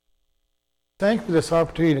Thank you for this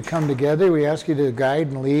opportunity to come together. We ask you to guide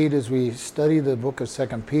and lead as we study the book of 2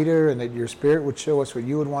 Peter, and that your Spirit would show us what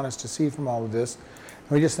you would want us to see from all of this.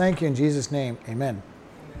 And we just thank you in Jesus' name. Amen.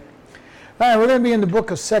 All right, we're going to be in the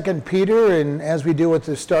book of 2 Peter, and as we do at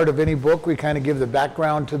the start of any book, we kind of give the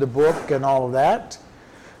background to the book and all of that.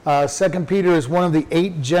 2 Peter is one of the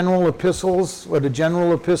 8 general epistles. What a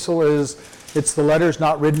general epistle is, it's the letters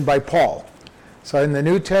not written by Paul. So in the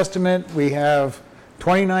New Testament, we have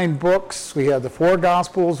 29 books. We have the 4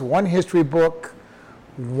 Gospels, 1 history book,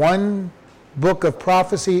 1 book of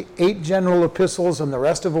prophecy, 8 general epistles, and the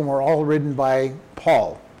rest of them were all written by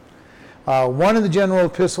Paul. One of the general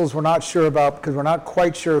epistles we're not sure about because we're not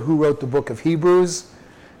quite sure who wrote the book of Hebrews.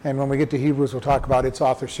 And when we get to Hebrews, we'll talk about its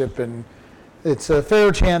authorship. And it's a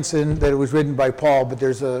fair chance that it was written by Paul, but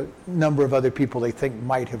there's a number of other people they think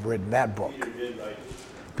might have written that book.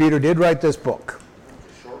 Peter did write this book.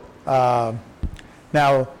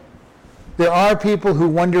 Now, there are people who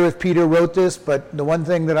wonder if Peter wrote this, but the one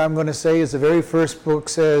thing that I'm going to say is the very first book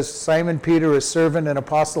says, Simon Peter, a servant and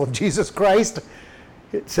apostle of Jesus Christ.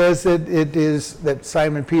 It says that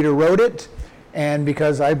Simon Peter wrote it, and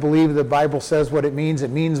because I believe the Bible says what it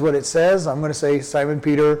means what it says, I'm going to say Simon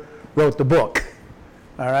Peter wrote the book.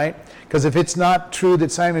 All right? Because if it's not true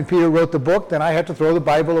that Simon Peter wrote the book, then I have to throw the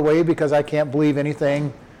Bible away because I can't believe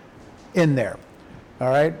anything in there. All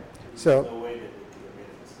right? So...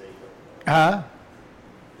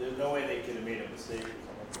 There's no way they could have made a mistake.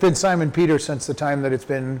 It's been Simon Peter since the time that it's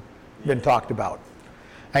been talked about.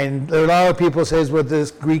 And a lot of people says, well, this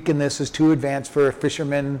Greek in this is too advanced for a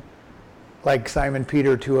fisherman like Simon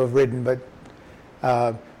Peter to have written. But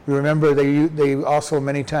remember, they also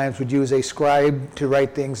many times would use a scribe to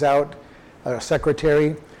write things out, a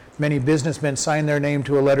secretary. Many businessmen sign their name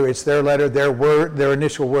to a letter. It's their letter, their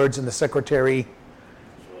initial words, and the secretary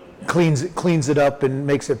cleans it up and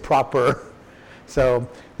makes it proper. So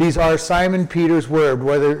these are Simon Peter's word.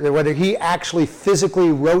 Whether he actually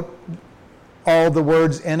physically wrote all the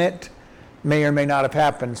words in it may or may not have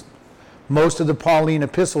happened. Most of the Pauline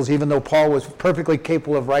epistles, even though Paul was perfectly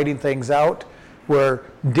capable of writing things out, were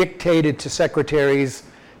dictated to secretaries,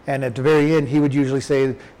 and at the very end he would usually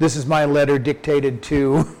say, this is my letter dictated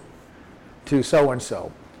to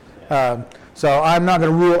so-and-so. So I'm not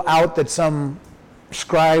going to rule out that some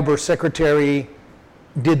scribe or secretary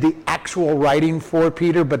did the actual writing for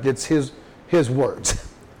Peter, but it's his words.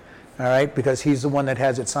 All right, because he's the one that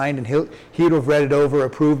has it signed, and he'd have read it over,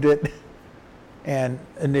 approved it, and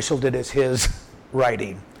initialed it as his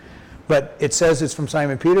writing. But it says it's from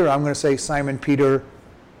Simon Peter. I'm going to say Simon Peter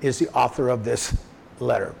is the author of this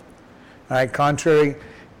letter. All right, contrary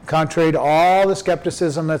to all the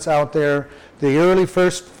skepticism that's out there, the early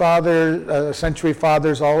first century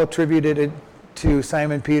fathers all attributed it to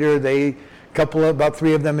Simon Peter. About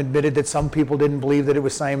 3 of them admitted that some people didn't believe that it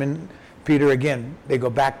was Simon Peter. Again, they go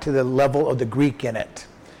back to the level of the Greek in it.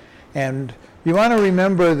 And you want to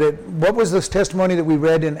remember that what was this testimony that we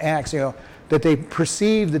read in Acts, that they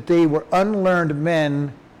perceived that they were unlearned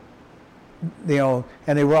men, and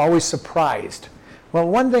they were always surprised. Well,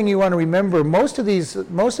 one thing you want to remember, most of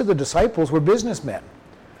the disciples were businessmen.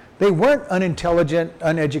 They weren't unintelligent,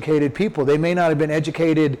 uneducated people. They may not have been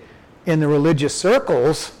educated in the religious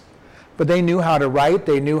circles, but they knew how to write,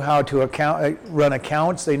 they knew how to run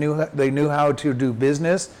accounts, they knew how to do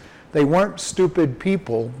business. They weren't stupid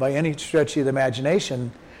people by any stretch of the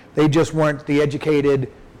imagination. They just weren't the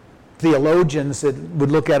educated theologians that would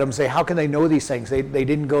look at them and say, how can they know these things? They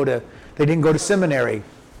didn't go to seminary.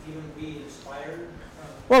 Even be inspired?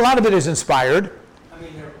 Well, a lot of it is inspired. I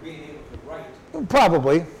mean, they're being able to write.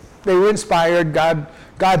 Probably. They were inspired.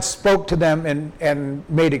 God spoke to them and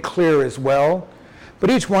made it clear as well. But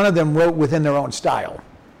each one of them wrote within their own style.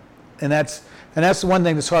 And that's the one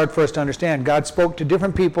thing that's hard for us to understand. God spoke to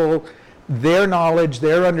different people, their knowledge,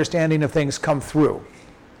 their understanding of things come through.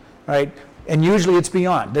 Right? And usually it's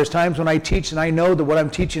beyond. There's times when I teach and I know that what I'm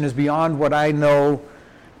teaching is beyond what I know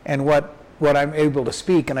and what I'm able to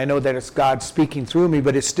speak. And I know that it's God speaking through me,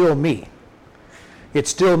 but it's still me.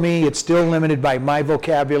 It's still me. It's still limited by my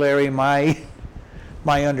vocabulary, my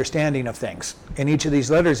understanding of things. In each of these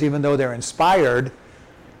letters, even though they're inspired,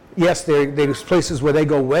 yes, there's places where they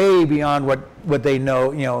go way beyond what they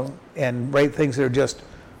know, and write things that are just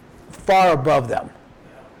far above them.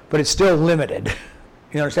 But it's still limited.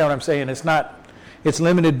 You understand what I'm saying? It's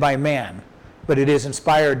limited by man, but it is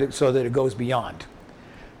inspired so that it goes beyond.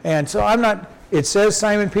 And so it says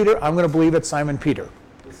Simon Peter, I'm going to believe it's Simon Peter.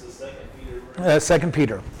 This is 2 Peter. 2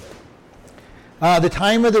 Peter. The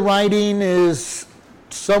time of the writing is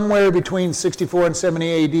somewhere between 64 and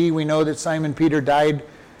 70 AD. We know that Simon Peter died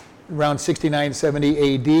around 69,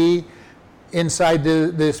 70 AD. inside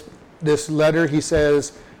this letter, he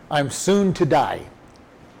says, I'm soon to die.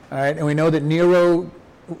 All right, and we know that Nero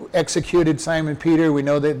executed Simon Peter. We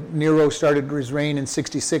know that Nero started his reign in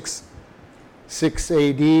 66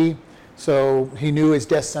 AD. So he knew his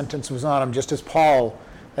death sentence was on him, just as Paul,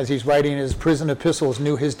 as he's writing his prison epistles,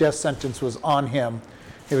 knew his death sentence was on him.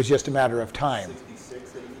 It was just a matter of time.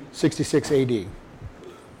 66 AD.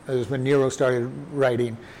 That was when Nero started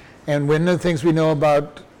writing. And one of the things we know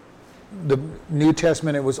about the New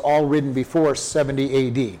Testament, it was all written before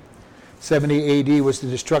 70 AD. 70 AD was the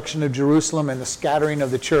destruction of Jerusalem and the scattering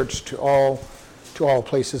of the church to all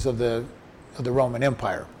places of the Roman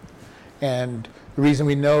Empire. And the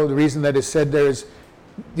reason that is said there is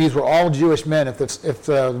these were all Jewish men. If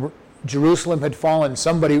Jerusalem had fallen,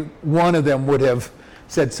 one of them would have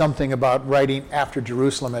said something about writing after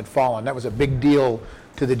Jerusalem had fallen. That was a big deal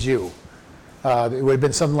to the Jew. It would have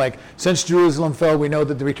been something like, since Jerusalem fell, we know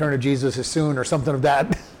that the return of Jesus is soon, or something of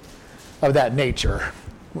that nature.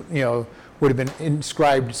 Would have been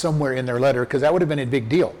inscribed somewhere in their letter, because that would have been a big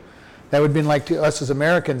deal. That would have been like to us as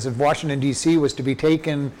Americans, if Washington, D.C. was to be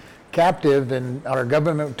taken captive and our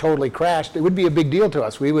government totally crashed, it would be a big deal to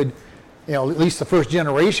us. We would, at least the first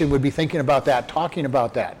generation would be thinking about that, talking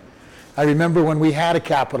about that. I remember when we had a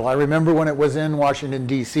capital. I remember when it was in Washington,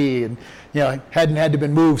 D.C. and hadn't had to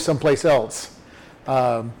been moved someplace else.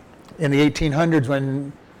 In the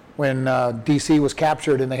 1800s when D.C. was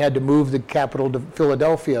captured and they had to move the capital to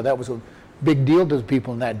Philadelphia, that was a big deal to the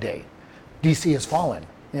people in that day. D.C. has fallen.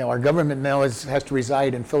 Our government now has to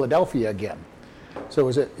reside in Philadelphia again. So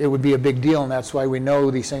it would be a big deal, and that's why we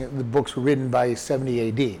know the books were written by 70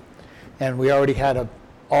 AD. And we already had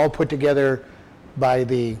all put together by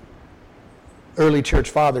the early church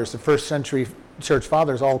fathers. The first century church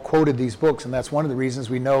fathers all quoted these books, and that's one of the reasons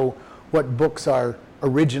we know what books are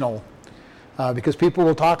original. Because people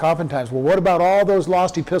will talk oftentimes, well, what about all those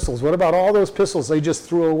lost epistles? What about all those epistles they just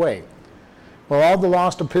threw away? Well, all the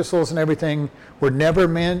lost epistles and everything were never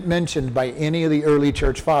mentioned by any of the early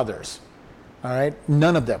church fathers. All right?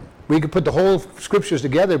 None of them. We could put the whole scriptures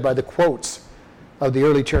together by the quotes of the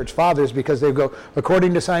early church fathers, because they go,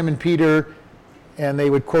 according to Simon Peter, and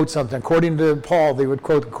they would quote something. According to Paul, they would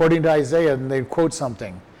quote, according to Isaiah, and they'd quote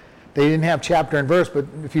something. They didn't have chapter and verse, but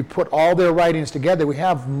if you put all their writings together, we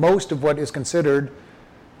have most of what is considered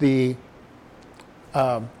the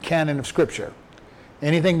canon of Scripture.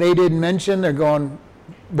 Anything they didn't mention, they're going,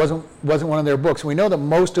 wasn't one of their books. We know that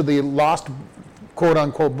most of the lost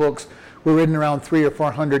quote-unquote books were written around 300 or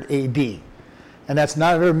 400 AD. And that's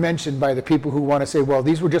not ever mentioned by the people who want to say, well,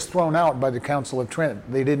 these were just thrown out by the Council of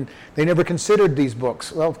Trent. They never considered these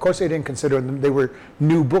books. Well, of course they didn't consider them. They were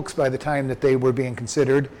new books by the time that they were being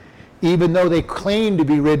considered, even though they claimed to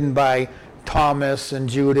be written by Thomas and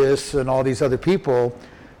Judas and all these other people.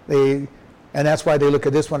 And that's why they look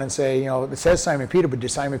at this one and say, it says Simon Peter, but did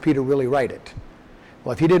Simon Peter really write it?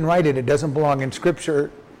 Well, if he didn't write it, it doesn't belong in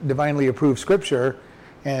Scripture, divinely approved Scripture,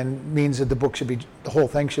 and means that the whole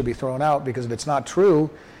thing should be thrown out, because if it's not true,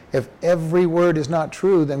 if every word is not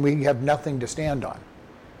true, then we have nothing to stand on.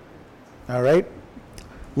 All right?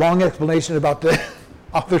 Long explanation about the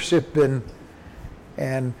authorship and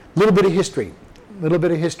a little bit of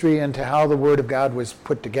history into how the Word of God was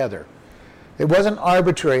put together. It wasn't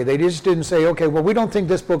arbitrary. They just didn't say, okay, well, we don't think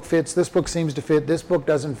this book fits, this book seems to fit, this book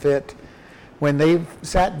doesn't fit. When they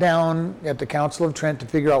sat down at the Council of Trent to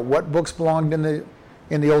figure out what books belonged in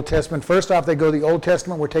the Old Testament, first off, they go to the Old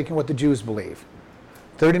Testament, we're taking what the Jews believe.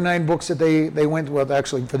 39 books that they went, well,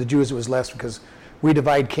 actually, for the Jews it was less, because we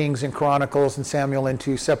divide Kings and Chronicles and Samuel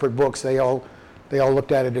into separate books. They all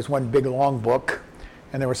looked at it as one big, long book,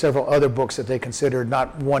 and there were several other books that they considered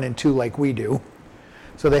not 1 and 2 like we do.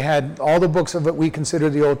 So they had all the books of what we consider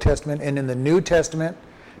the Old Testament, and in the New Testament,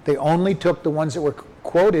 they only took the ones that were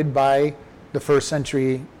quoted by the first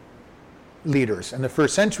century leaders. And the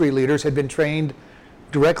first century leaders had been trained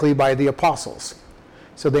directly by the apostles.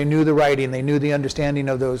 So they knew the writing, they knew the understanding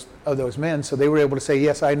of those men, so they were able to say,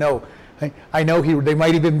 yes, I know they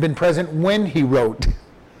might even been present when he wrote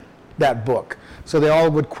that book. So they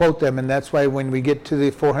all would quote them, and that's why when we get to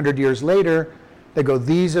the 400 years later, they go,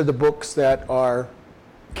 these are the books that are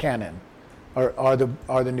canon, are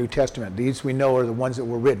the New Testament. These we know are the ones that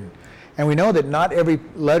were written. And we know that not every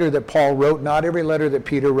letter that Paul wrote, not every letter that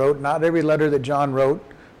Peter wrote, not every letter that John wrote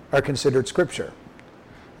are considered Scripture.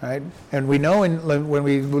 Right? And we know when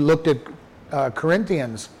we looked at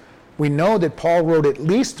Corinthians, we know that Paul wrote at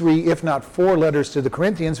least 3, if not 4 letters to the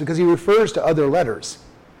Corinthians, because he refers to other letters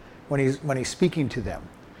when he's speaking to them.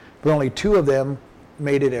 But only 2 of them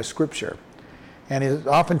made it as Scripture. And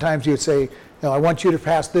oftentimes he would say, I want you to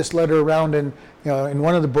pass this letter around, and in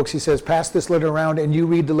one of the books he says, pass this letter around and you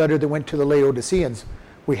read the letter that went to the Laodiceans.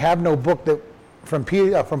 We have no book that from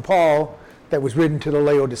Paul that was written to the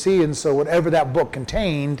Laodiceans, so whatever that book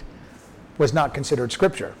contained was not considered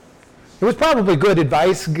scripture. It was probably good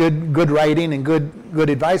advice, good writing and good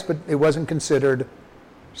advice, but it wasn't considered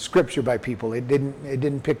scripture by people. It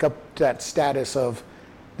didn't pick up that status of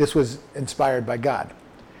this was inspired by God.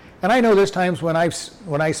 And I know there's times when I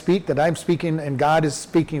speak that I'm speaking and God is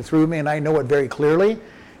speaking through me, and I know it very clearly.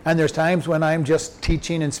 And there's times when I'm just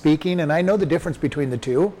teaching and speaking, and I know the difference between the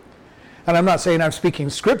two. And I'm not saying I'm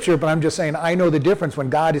speaking scripture, but I'm just saying I know the difference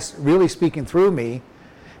when God is really speaking through me,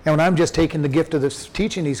 and when I'm just taking the gift of this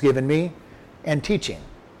teaching He's given me and teaching.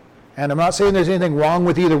 And I'm not saying there's anything wrong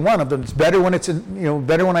with either one of them. It's better when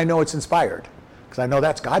better when I know it's inspired, because I know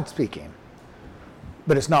that's God speaking.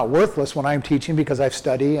 But it's not worthless when I'm teaching because I've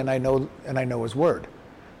studied and I know His Word.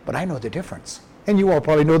 But I know the difference. And you all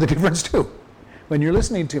probably know the difference too when you're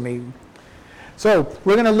listening to me. So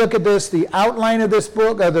we're going to look at this. The outline of this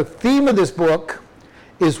book, the theme of this book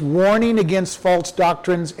is warning against false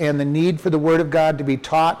doctrines and the need for the Word of God to be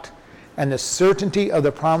taught and the certainty of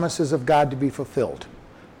the promises of God to be fulfilled.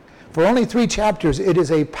 For only 3 chapters, it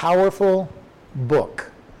is a powerful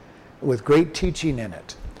book with great teaching in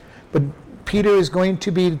it. But Peter is going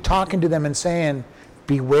to be talking to them and saying,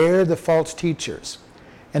 beware the false teachers.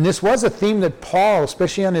 And this was a theme that Paul,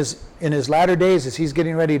 especially in his latter days as he's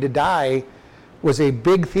getting ready to die, was a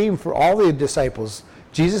big theme for all the disciples.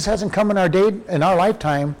 Jesus hasn't come in our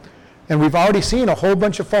lifetime, and we've already seen a whole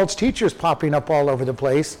bunch of false teachers popping up all over the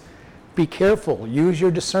place. Be careful. Use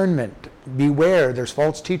your discernment. Beware. There's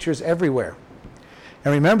false teachers everywhere.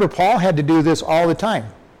 And remember, Paul had to do this all the time.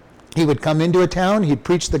 He would come into a town, he'd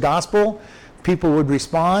preach the gospel, people would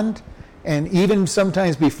respond, and even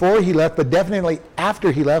sometimes before he left, but definitely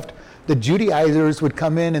after he left, the Judaizers would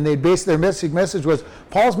come in and they'd base their message was,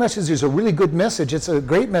 Paul's message is a really good message, it's a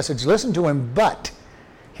great message, listen to him, but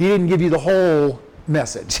he didn't give you the whole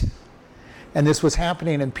message. And this was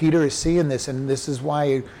happening, and Peter is seeing this, and this is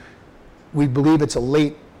why we believe it's a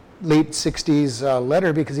late 60s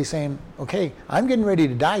letter, because he's saying, okay, I'm getting ready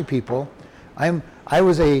to die, people. I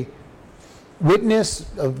was a witness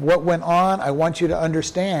of what went on. I want you to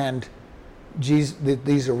understand that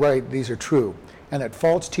these are right, these are true, and that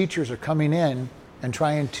false teachers are coming in and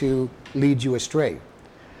trying to lead you astray.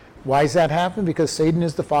 Why does that happen? Because Satan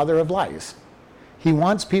is the father of lies. He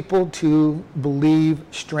wants people to believe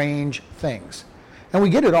strange things. And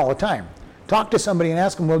we get it all the time. Talk to somebody and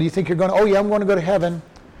ask them, well, do you think you're going to, oh yeah, I'm going to go to heaven.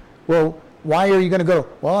 Well, why are you going to go?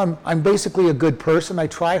 Well, I'm basically a good person. I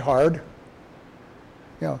try hard.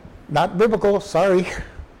 Not biblical, sorry.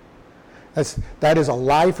 That is a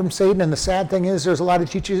lie from Satan, and the sad thing is there's a lot of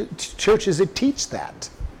churches that teach that.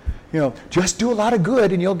 Just do a lot of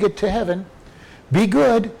good and you'll get to heaven. Be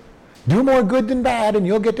good. Do more good than bad and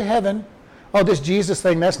you'll get to heaven. Oh, this Jesus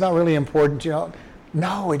thing, that's not really important.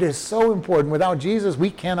 No, it is so important. Without Jesus, we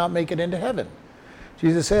cannot make it into heaven.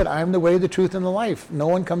 Jesus said, I'm the way, the truth, and the life. No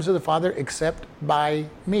one comes to the Father except by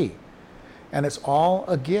me. And it's all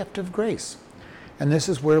a gift of grace. And this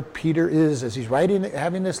is where Peter is as he's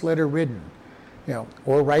having this letter written,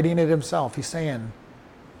 or writing it himself. He's saying,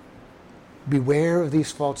 beware of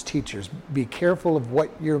these false teachers. Be careful of what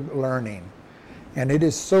you're learning. And it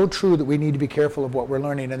is so true that we need to be careful of what we're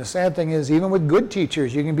learning. And the sad thing is, even with good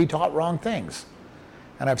teachers, you can be taught wrong things.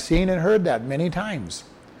 And I've seen and heard that many times.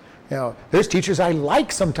 There's teachers I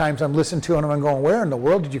like sometimes I'm listening to and I'm going, where in the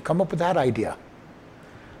world did you come up with that idea?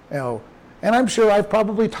 And I'm sure I've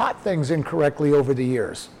probably taught things incorrectly over the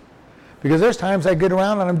years. Because there's times I get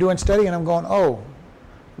around and I'm doing study and I'm going, oh,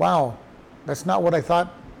 wow, that's not what I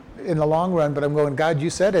thought in the long run, but I'm going, God, you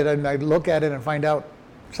said it, and I look at it and find out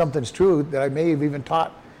something's true that I may have even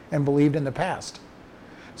taught and believed in the past.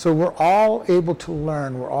 So we're all able to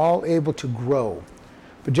learn, we're all able to grow.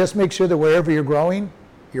 But just make sure that wherever you're growing,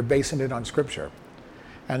 you're basing it on Scripture.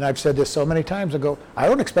 And I've said this so many times, I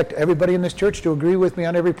don't expect everybody in this church to agree with me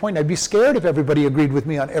on every point. I'd be scared if everybody agreed with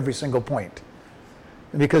me on every single point.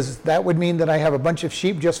 Because that would mean that I have a bunch of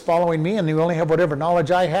sheep just following me and they only have whatever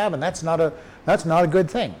knowledge I have, and that's not a good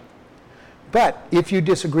thing. But if you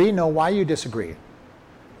disagree, know why you disagree.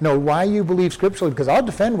 Know why you believe scripturally, because I'll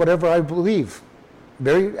defend whatever I believe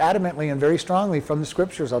very adamantly and very strongly from the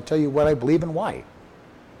Scriptures. I'll tell you what I believe and why.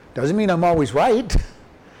 Doesn't mean I'm always right.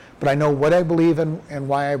 But I know what I believe and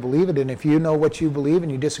why I believe it. And if you know what you believe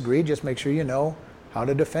and you disagree, just make sure you know how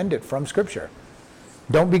to defend it from Scripture.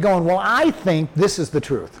 Don't be going, well, I think this is the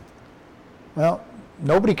truth. Well,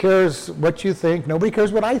 nobody cares what you think. Nobody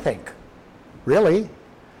cares what I think. Really.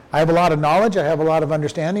 I have a lot of knowledge, I have a lot of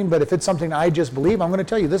understanding, but if it's something I just believe, I'm going to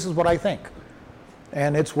tell you this is what I think.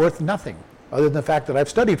 And it's worth nothing, other than the fact that I've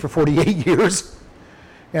studied for 48 years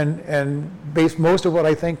and based most of what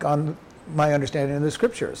I think on my understanding of the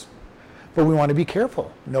scriptures. But we want to be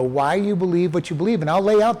careful. Know why you believe what you believe. And I'll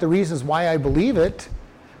lay out the reasons why I believe it.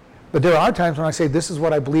 But there are times when I say this is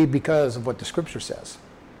what I believe because of what the scripture says.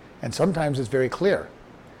 And sometimes it's very clear.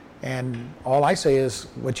 And all I say is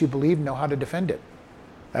what you believe, know how to defend it.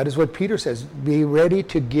 That is what Peter says. Be ready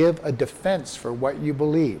to give a defense for what you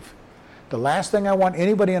believe. The last thing I want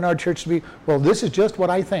anybody in our church to be, well, this is just what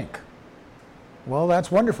I think. Well, that's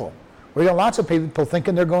wonderful. We got lots of people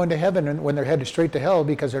thinking they're going to heaven when they're headed straight to hell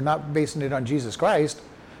because they're not basing it on Jesus Christ,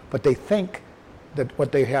 but they think that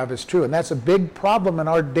what they have is true. And that's a big problem in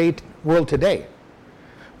our world today.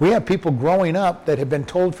 We have people growing up that have been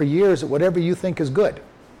told for years that whatever you think is good.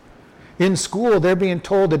 In school, they're being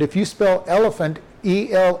told that if you spell elephant,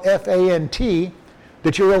 E-L-F-A-N-T,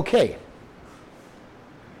 that you're okay.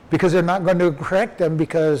 Because they're not going to correct them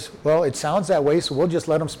because, well, it sounds that way, so we'll just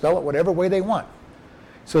let them spell it whatever way they want.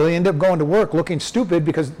 So they end up going to work looking stupid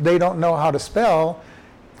because they don't know how to spell,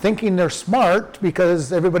 thinking they're smart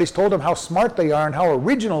because everybody's told them how smart they are and how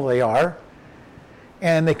original they are,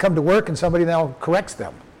 and they come to work and somebody now corrects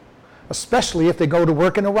them, especially if they go to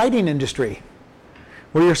work in the writing industry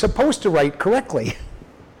where you're supposed to write correctly.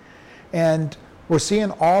 And we're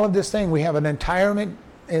seeing all of this thing. We have an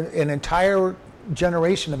entire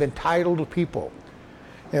generation of entitled people.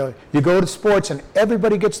 You go to sports and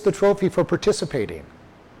everybody gets the trophy for participating.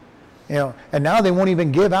 And now they won't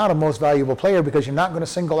even give out a most valuable player because you're not going to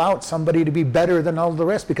single out somebody to be better than all the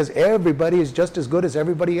rest because everybody is just as good as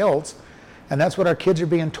everybody else. And that's what our kids are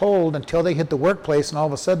being told until they hit the workplace, and all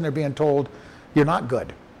of a sudden they're being told, you're not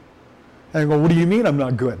good. And they go, what do you mean I'm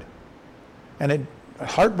not good? And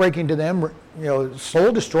it's heartbreaking to them,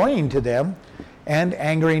 soul destroying to them, and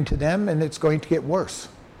angering to them, and it's going to get worse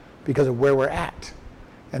because of where we're at.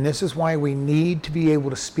 And this is why we need to be able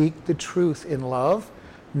to speak the truth in love,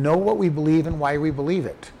 know what we believe and why we believe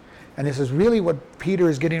it. And this is really what Peter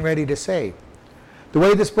is getting ready to say. The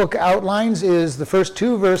way this book outlines is the first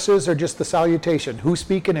 2 verses are just the salutation, who's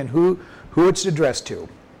speaking and who it's addressed to,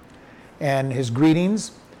 and his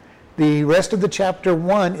greetings. The rest of the chapter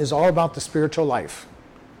 1 is all about the spiritual life.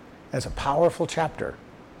 It's a powerful chapter.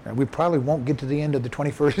 And we probably won't get to the end of the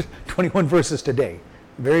 21 verses today.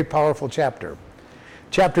 Very powerful chapter.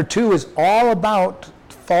 Chapter 2 is all about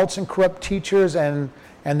false and corrupt teachers and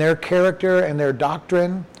their character and their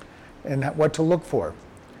doctrine and what to look for.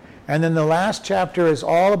 And then the last chapter is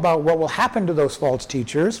all about what will happen to those false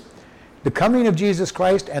teachers, the coming of Jesus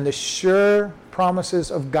Christ, and the sure promises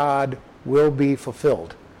of God will be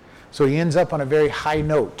fulfilled. So he ends up on a very high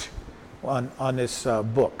note on this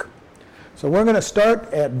book. So we're going to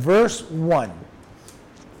start at verse 1.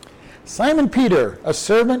 Simon Peter, a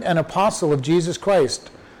servant and apostle of Jesus Christ,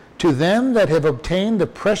 to them that have obtained the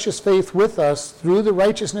precious faith with us through the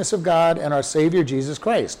righteousness of God and our Savior Jesus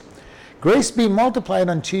Christ. Grace be multiplied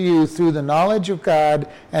unto you through the knowledge of God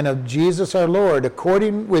and of Jesus our Lord,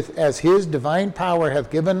 according with as his divine power hath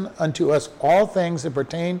given unto us all things that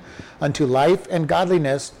pertain unto life and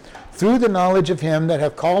godliness, through the knowledge of him that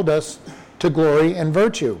hath called us to glory and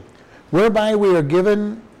virtue, whereby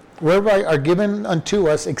are given unto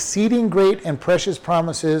us exceeding great and precious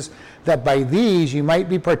promises, that by these ye might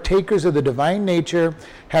be partakers of the divine nature,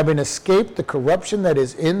 having escaped the corruption that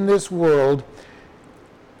is in this world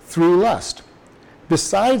through lust.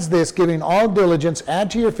 Besides this, giving all diligence,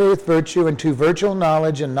 add to your faith virtue, and to virtue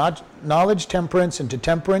knowledge, and knowledge temperance, and to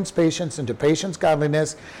temperance patience, and to patience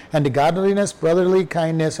godliness, and to godliness brotherly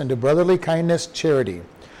kindness, and to brotherly kindness charity.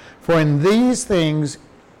 For if these things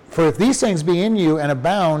be in you and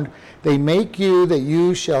abound, they make you that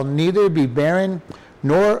you shall neither be barren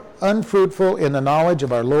nor unfruitful in the knowledge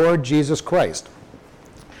of our Lord Jesus Christ.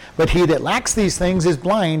 But he that lacks these things is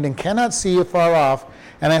blind and cannot see afar off,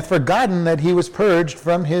 and hath forgotten that he was purged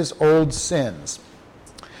from his old sins.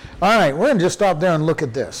 All right, we're going to just stop there and look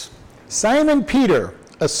at this. Simon Peter,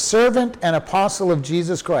 a servant and apostle of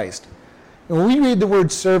Jesus Christ. And when we read the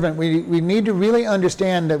word servant, we need to really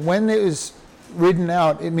understand that when it is written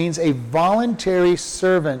out, it means a voluntary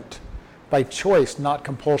servant by choice, not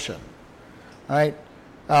compulsion. All right?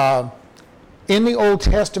 In the Old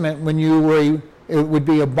Testament, when it would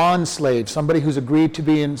be a bond slave, somebody who's agreed to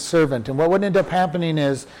be a servant. And what would end up happening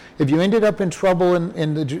is, if you ended up in trouble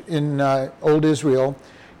in old Israel,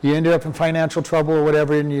 you ended up in financial trouble or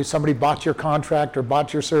whatever, and somebody bought your contract or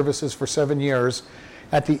bought your services for 7 years.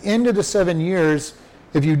 At the end of the 7 years,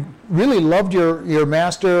 if you really loved your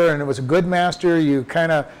master and it was a good master, you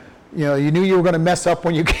kind of you knew you were going to mess up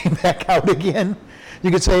when you came back out again.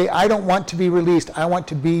 You could say, I don't want to be released. I want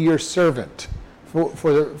to be your servant for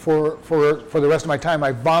the rest of my time.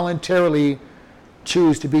 I voluntarily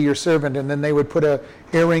choose to be your servant. And then they would put a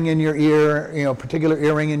earring in your ear, particular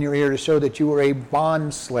earring in your ear to show that you were a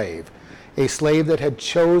bond slave, a slave that had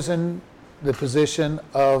chosen the position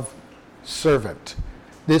of servant.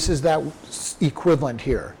 This is that equivalent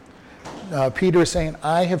here. Peter is saying,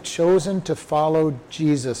 I have chosen to follow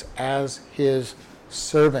Jesus as his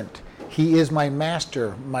servant. He is my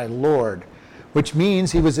master, my Lord, which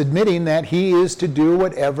means he was admitting that he is to do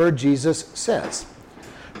whatever Jesus says.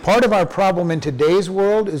 Part of our problem in today's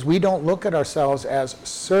world is we don't look at ourselves as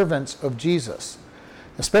servants of Jesus,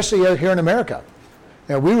 especially out here in America.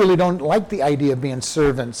 We really don't like the idea of being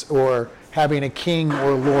servants or having a king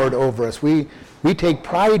or lord over us. We take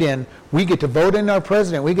pride in, we get to vote in our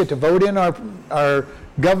president, we get to vote in our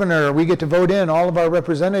governor, we get to vote in all of our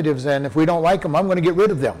representatives, and if we don't like them, I'm going to get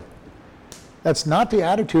rid of them. That's not the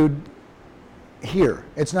attitude here.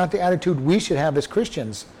 It's not the attitude we should have as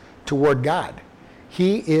Christians toward God.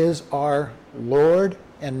 He is our Lord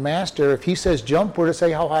and Master. If he says jump, we're to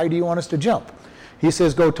say, how high do you want us to jump? He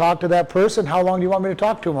says go talk to that person, how long do you want me to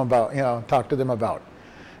talk to them about?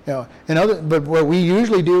 But what we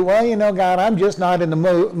usually do, God, I'm just not in the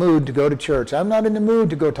mood to go to church. I'm not in the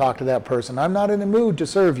mood to go talk to that person. I'm not in the mood to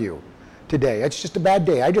serve you today. It's just a bad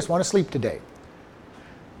day. I just want to sleep today.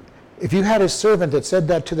 If you had a servant that said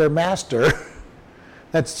that to their master,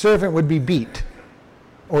 that servant would be beat,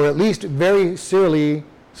 or at least very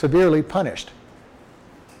severely punished.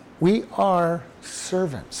 We are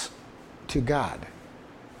servants to God.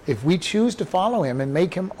 If we choose to follow him and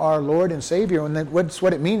make him our Lord and Savior, and that's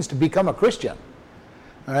what it means to become a Christian,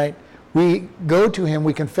 all right? We go to him,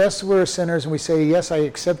 we confess we're sinners, and we say, yes, I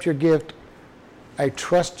accept your gift. I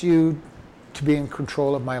trust you to be in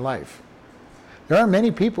control of my life. There are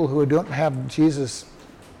many people who don't have Jesus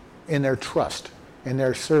in their trust, in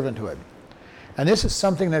their servanthood. And this is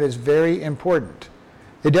something that is very important.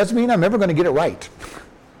 It doesn't mean I'm ever going to get it right.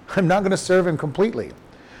 I'm not going to serve him completely.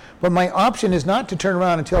 But my option is not to turn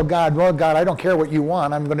around and tell God, well, God, I don't care what you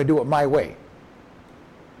want. I'm going to do it my way.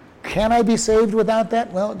 Can I be saved without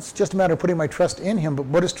that? Well, it's just a matter of putting my trust in him. But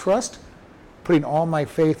what is trust? Putting all my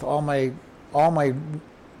faith, all my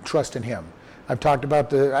trust in him. I've talked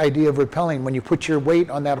about the idea of rappelling. When you put your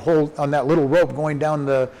weight on that little rope going down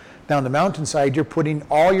the mountainside, you're putting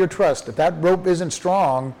all your trust. If that rope isn't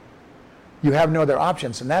strong, you have no other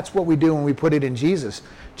options. And that's what we do when we put it in Jesus.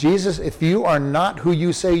 Jesus, if you are not who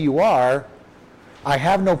you say you are, I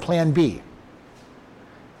have no plan B.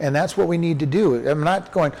 And that's what we need to do. I'm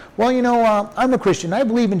not going, I'm a Christian. I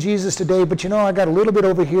believe in Jesus today, but I got a little bit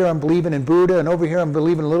over here. I'm believing in Buddha, and over here I'm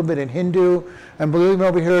believing a little bit in Hindu. I'm believing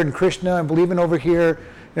over here in Krishna. I'm believing over here,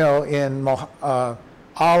 in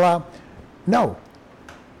Allah. No.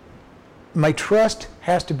 My trust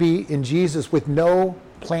has to be in Jesus with no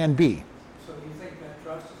plan B. So you think that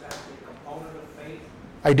trust is actually a component of faith?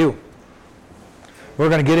 I do. We're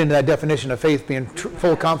going to get into that definition of faith being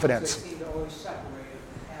full confidence. They seem to always separate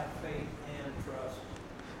it, have faith and trust.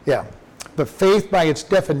 Yeah. But faith by its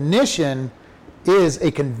definition is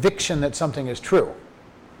a conviction that something is true,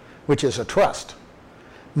 which is a trust.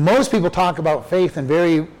 Most people talk about faith in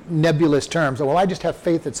very nebulous terms. Well, I just have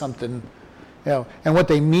faith that something, and what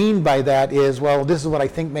they mean by that is, this is what I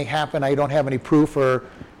think may happen. I don't have any proof or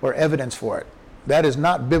evidence for it. That is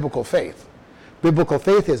not biblical faith. Biblical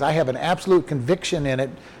faith is I have an absolute conviction in it,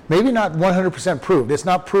 maybe not 100% proved. It's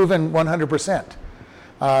not proven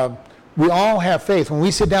 100%. We all have faith. When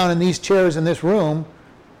we sit down in these chairs in this room,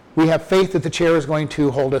 we have faith that the chair is going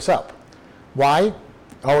to hold us up. Why? It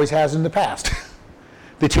always has in the past.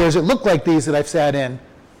 The chairs that look like these that I've sat in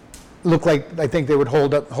look like I think they would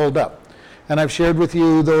hold up. And I've shared with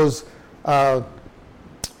you those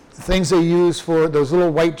things they use for those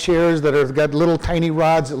little white chairs that have got little tiny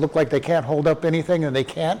rods that look like they can't hold up anything, and they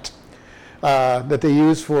can't, that they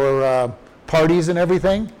use for parties and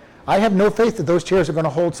everything. I have no faith that those chairs are going to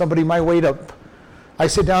hold somebody my weight up. I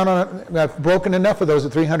sit down on I've broken enough of those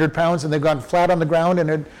at 300 pounds, and they've gone flat on the ground,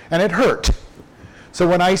 and it hurt. So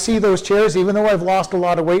when I see those chairs, even though I've lost a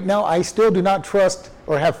lot of weight now, I still do not trust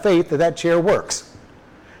or have faith that chair works.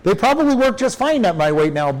 They probably work just fine at my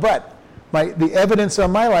weight now, but the evidence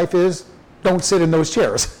on my life is don't sit in those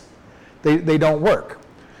chairs. They don't work.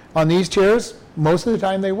 On these chairs, most of the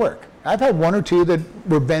time they work. I've had one or two that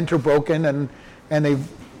were bent or broken,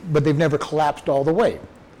 but they've never collapsed all the way.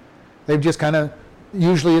 They've just kind of,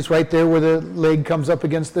 usually it's right there where the leg comes up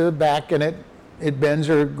against the back and it bends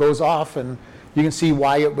or goes off, and you can see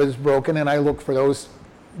why it was broken, and I look for those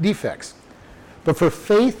defects. But for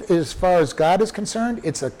faith, as far as God is concerned,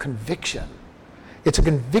 it's a conviction. It's a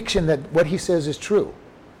conviction that what he says is true.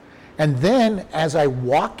 And then as I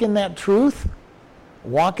walk in that truth,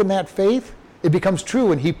 walk in that faith, it becomes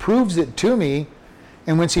true, and he proves it to me.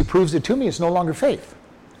 And once he proves it to me, it's no longer faith,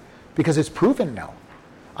 because it's proven now.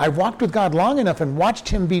 I've walked with God long enough and watched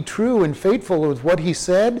him be true and faithful with what he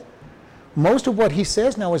said. Most of what he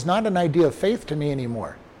says now is not an idea of faith to me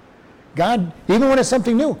anymore. God, even when it's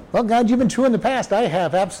something new, well, God, you've been true in the past. I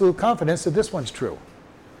have absolute confidence that this one's true.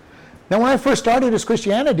 Now, when I first started as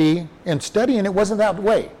Christianity and studying, it wasn't that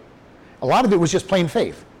way. A lot of it was just plain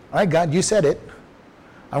faith. All right, God, you said it.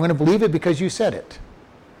 I'm going to believe it because you said it.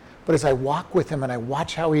 But as I walk with him and I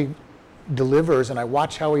watch how he delivers and I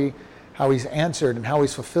watch how he's answered and how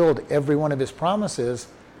he's fulfilled every one of his promises,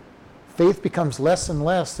 faith becomes less and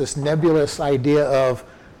less this nebulous idea of,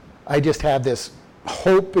 I just have this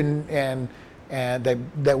hope and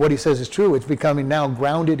that what he says is true. It's becoming now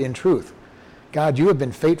grounded in truth. God, you have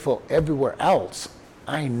been faithful everywhere else.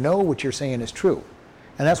 I know what you're saying is true.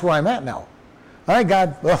 And that's where I'm at now. All right,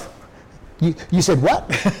 God, well, you said what?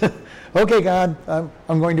 Okay, God,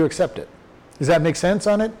 I'm going to accept it. Does that make sense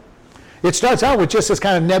on it? It starts out with just this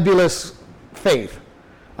kind of nebulous faith.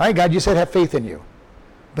 All right, God, you said have faith in you.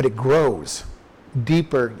 But it grows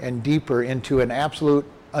deeper and deeper into an absolute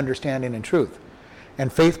understanding and truth.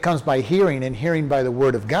 And faith comes by hearing, and hearing by the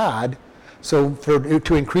word of God. So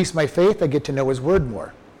to increase my faith, I get to know his word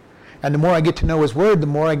more. And the more I get to know his word, the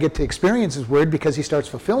more I get to experience his word, because he starts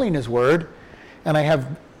fulfilling his word. And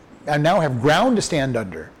I now have ground to stand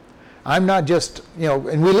under. I'm not just,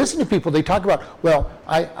 and we listen to people, they talk about, well,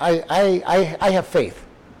 I have faith.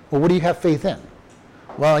 Well, what do you have faith in?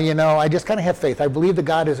 Well, I just kind of have faith. I believe that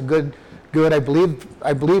God is good. I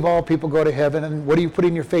believe all people go to heaven. And what are you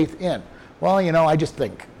putting your faith in? Well, I just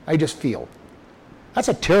think. I just feel. That's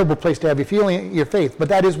a terrible place to have your faith, but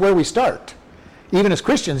that is where we start. Even as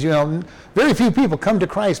Christians, very few people come to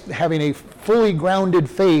Christ having a fully grounded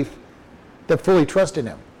faith that fully trust in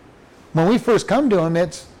him. When we first come to him,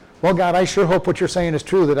 it's, well, God, I sure hope what you're saying is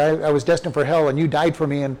true, that I was destined for hell and you died for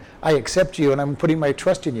me and I accept you and I'm putting my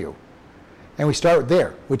trust in you. And we start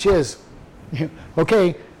there, which is,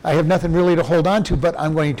 okay, I have nothing really to hold on to, but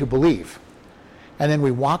I'm going to believe. And then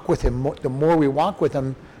we walk with him. The more we walk with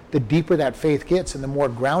him, the deeper that faith gets and the more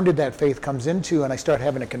grounded that faith comes into, and I start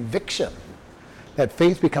having a conviction. That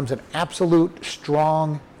faith becomes an absolute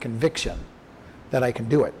strong conviction that I can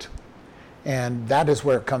do it. And that is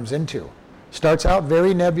where it comes into. Starts out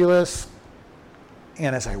very nebulous,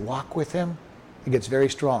 and as I walk with him, it gets very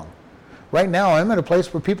strong. Right now, I'm in a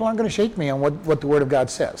place where people aren't going to shake me on what the Word of God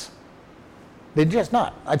says. They're just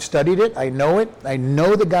not. I've studied it. I know it. I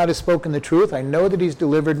know that God has spoken the truth. I know that he's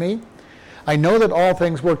delivered me. I know that all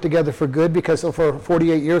things work together for good, because for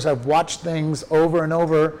 48 years I've watched things over and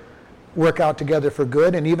over work out together for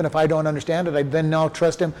good. And even if I don't understand it, I then now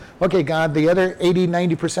trust him. Okay, God, the other 80,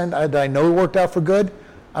 90% that I know worked out for good,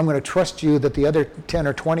 I'm going to trust you that the other 10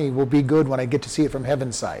 or 20 will be good when I get to see it from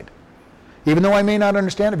heaven's side. Even though I may not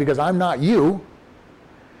understand it, because I'm not you.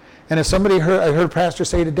 And as I heard a pastor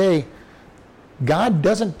say today, God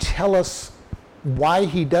doesn't tell us why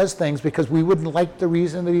he does things because we wouldn't like the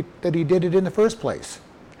reason that he did it in the first place.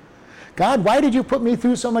 God, why did you put me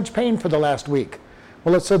through so much pain for the last week?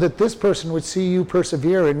 Well, it's so that this person would see you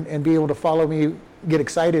persevere and be able to follow me, get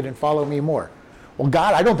excited and follow me more. Well,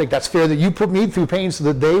 God, I don't think that's fair that you put me through pain so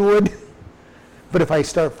that they would. But if I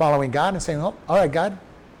start following God and saying, oh, all right, God,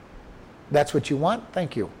 that's what you want?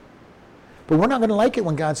 Thank you. But we're not going to like it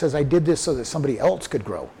when God says, I did this so that somebody else could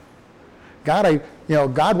grow. God,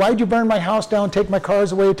 God, why'd you burn my house down, take my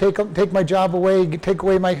cars away, take my job away, take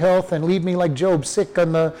away my health, and leave me like Job, sick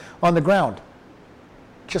on the ground?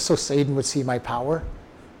 Just so Satan would see my power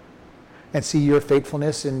and see your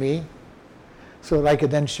faithfulness in me, so that I could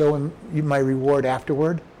then show him my reward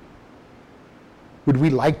afterward. Would we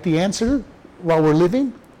like the answer while we're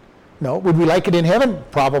living? No. Would we like it in heaven?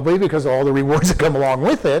 Probably, because of all the rewards that come along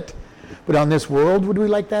with it. But on this world, would we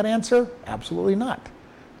like that answer? Absolutely not.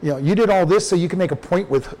 You did all this so you can make a point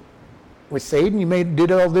with Satan. You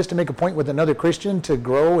did all this to make a point with another Christian to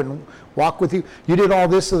grow and walk with you. You did all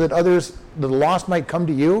this so that others, the lost, might come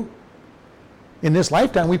to you. In this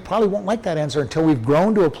lifetime, we probably won't like that answer until we've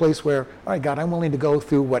grown to a place where, all right, God, I'm willing to go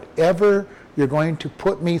through whatever you're going to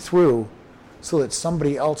put me through so that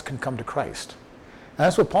somebody else can come to Christ. And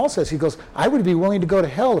that's what Paul says. He goes, I would be willing to go to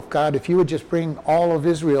hell if you would just bring all of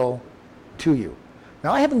Israel to you.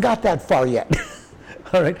 Now, I haven't got that far yet.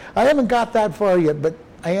 All right, I haven't got that far yet, but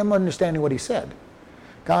I am understanding what he said.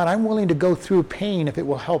 God, I'm willing to go through pain if it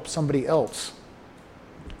will help somebody else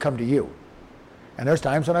come to you. And there's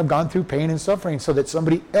times when I've gone through pain and suffering so that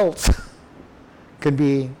somebody else can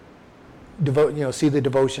be see the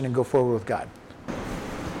devotion and go forward with God.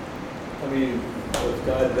 I mean, if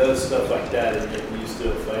God does stuff like that and yet you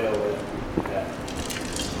still fail at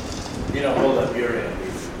that, you don't hold up your end.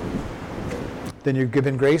 Then you're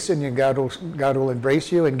given grace, and God will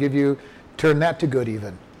embrace you and turn that to good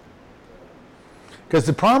even. Because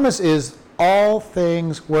the promise is all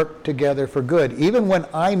things work together for good. Even when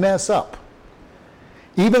I mess up,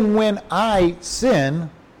 even when I sin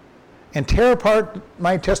and tear apart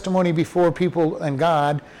my testimony before people and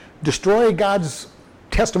God, destroy God's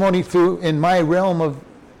testimony in my realm of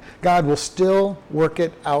God will still work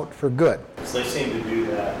it out for good. So they seem to do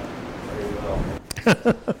that very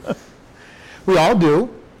well. We all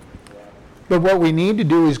do. But what we need to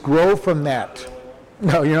do is grow from that.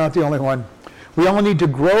 No, you're not the only one. We all need to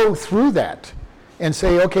grow through that and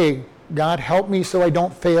say, okay, God, help me so I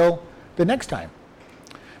don't fail the next time.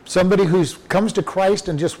 Somebody who comes to Christ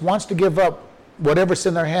and just wants to give up whatever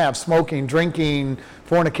sin they have, smoking, drinking,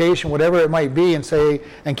 fornication, whatever it might be,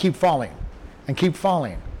 and keep falling, and keep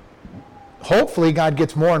falling. Hopefully God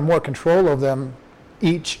gets more and more control of them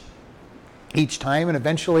each time, and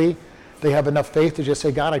eventually they have enough faith to just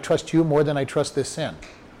say, God, I trust you more than I trust this sin.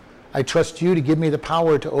 I trust you to give me the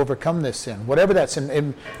power to overcome this sin, whatever that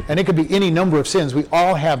sin, and it could be any number of sins. We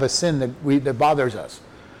all have a sin that bothers us,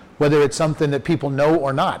 whether it's something that people know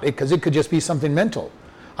or not, because it could just be something mental.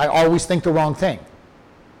 I always think the wrong thing.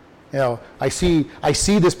 I see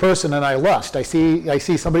this person and I lust. I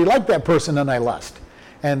see somebody like that person and I lust,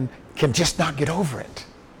 and can just not get over it.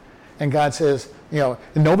 And God says,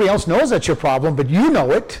 nobody else knows that's your problem, but you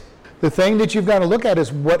know it. The thing that you've got to look at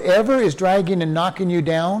is whatever is dragging and knocking you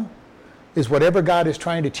down is whatever God is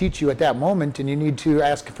trying to teach you at that moment, and you need to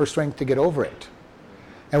ask for strength to get over it.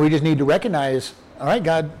 And we just need to recognize, all right,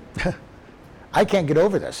 God, I can't get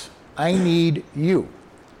over this. I need you.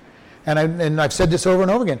 And I've said this over and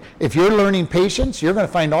over again. If you're learning patience, you're going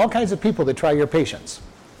to find all kinds of people that try your patience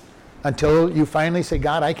until you finally say,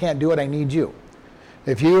 God, I can't do it. I need you.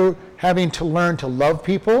 If you're having to learn to love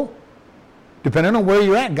people, depending on where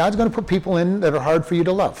you're at, God's going to put people in that are hard for you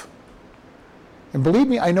to love. And believe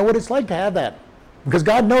me, I know what it's like to have that. Because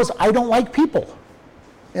God knows I don't like people.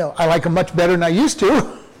 I like them much better than I used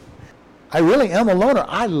to. I really am a loner.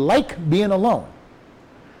 I like being alone.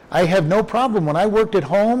 I have no problem. When I worked at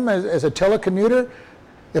home as a telecommuter,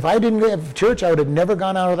 if I didn't have church, I would have never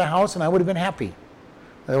gone out of the house, and I would have been happy.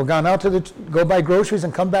 I would have gone out to go buy groceries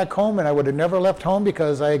and come back home, and I would have never left home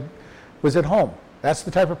because I was at home. That's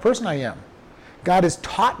the type of person I am. God has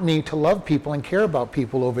taught me to love people and care about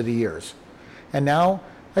people over the years. And now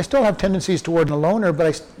I still have tendencies toward a loner, but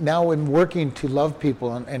I now am working to love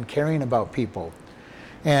people and caring about people.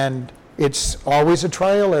 And it's always a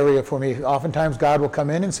trial area for me. Oftentimes God will come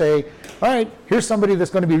in and say, all right, here's somebody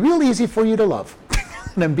that's going to be real easy for you to love.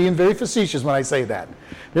 And I'm being very facetious when I say that.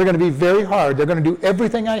 They're going to be very hard. They're going to do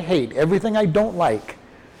everything I hate, everything I don't like.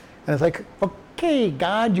 And it's like, okay,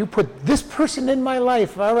 God, you put this person in my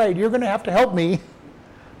life. All right, you're going to have to help me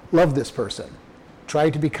love this person. Try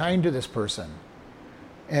to be kind to this person.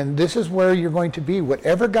 And this is where you're going to be.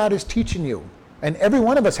 Whatever God is teaching you, and every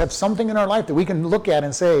one of us have something in our life that we can look at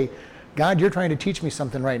and say, God, you're trying to teach me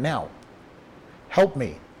something right now. Help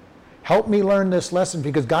me. Help me learn this lesson,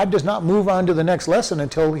 because God does not move on to the next lesson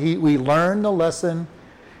until we learn the lesson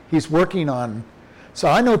he's working on. So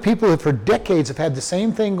I know people who for decades have had the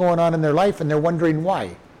same thing going on in their life, and they're wondering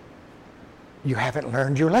why. You haven't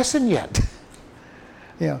learned your lesson yet.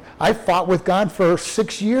 I fought with God for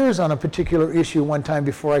 6 years on a particular issue one time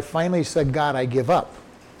before I finally said, God, I give up.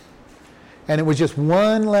 And it was just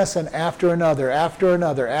one lesson after another, after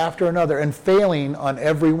another, after another, and failing on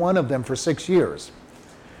every one of them for 6 years.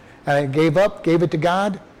 And I gave up, gave it to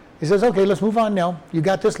God. He says, okay, let's move on now. You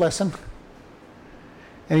got this lesson.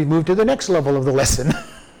 And he moved to the next level of the lesson.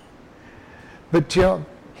 But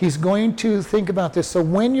he's going to think about this. So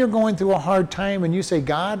when you're going through a hard time and you say,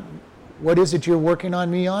 God, what is it you're working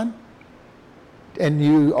on me on?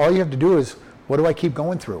 And all you have to do is, what do I keep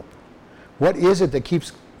going through? What is it that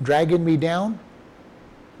keeps dragging me down?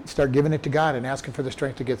 Start giving it to God and asking for the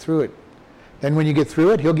strength to get through it. Then when you get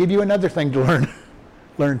through it, he'll give you another thing to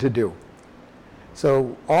learn to do.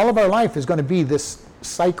 So all of our life is going to be this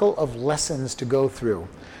cycle of lessons to go through.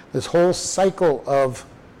 This whole cycle of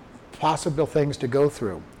possible things to go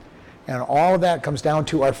through. And all of that comes down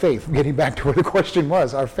to our faith. Getting back to where the question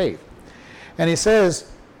was, our faith. And he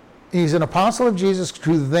says, he's an apostle of Jesus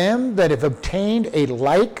to them that have obtained a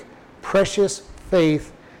like precious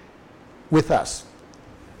faith with us.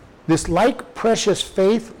 This like precious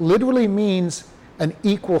faith literally means an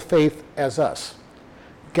equal faith as us.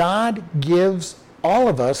 God gives all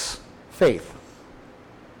of us faith.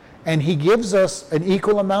 And he gives us an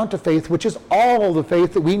equal amount of faith, which is all the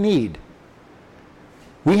faith that we need.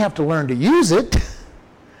 We have to learn to use it.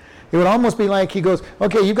 It would almost be like he goes,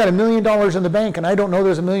 okay, you've got $1 million in the bank, and I don't know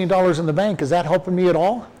there's $1 million in the bank. Is that helping me at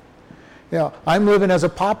all? I'm living as a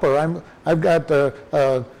pauper. I've got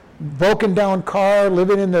a broken down car,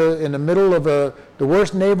 living in the middle of the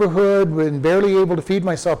worst neighborhood, and barely able to feed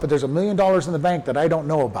myself, but there's $1 million in the bank that I don't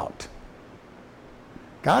know about.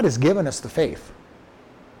 God has given us the faith.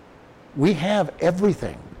 We have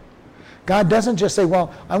everything. God doesn't just say,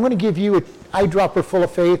 well, I'm going to give you an eyedropper full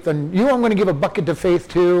of faith, and I'm going to give a bucket of faith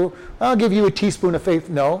too. I'll give you a teaspoon of faith.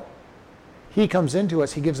 No. He comes into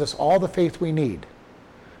us. He gives us all the faith we need.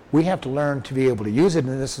 We have to learn to be able to use it,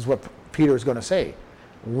 and this is what Peter is going to say.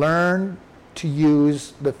 Learn to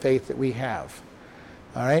use the faith that we have.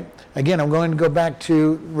 All right? Again, I'm going to go back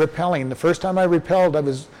to rappelling. The first time I rappelled,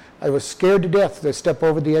 I was scared to death to step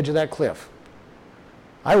over the edge of that cliff.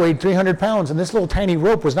 I weighed 300 pounds, and this little tiny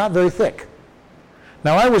rope was not very thick.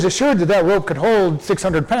 Now, I was assured that rope could hold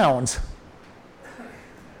 600 pounds.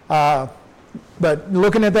 But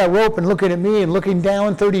looking at that rope and looking at me and looking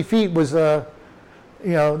down 30 feet was,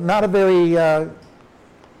 not a very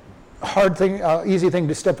hard thing, easy thing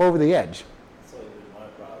to step over the edge. That's like my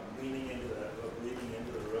problem, leaning into that rope, leaning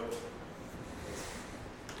into the rope.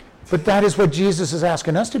 But that is what Jesus is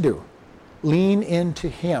asking us to do. Lean into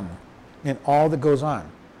him in all that goes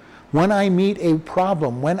on. When I meet a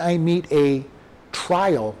problem, when I meet a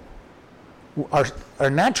trial, our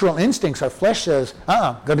natural instincts, our flesh says,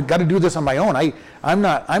 got to do this on my own. I'm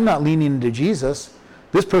not leaning into Jesus.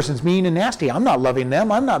 This person's mean and nasty. I'm not loving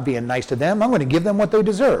them. I'm not being nice to them. I'm going to give them what they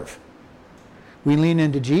deserve. We lean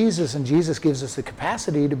into Jesus, and Jesus gives us the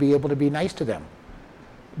capacity to be able to be nice to them.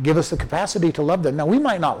 Give us the capacity to love them. Now, we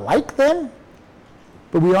might not like them,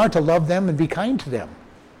 but we are to love them and be kind to them.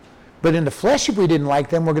 But in the flesh, if we didn't like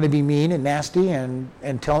them, we're going to be mean and nasty and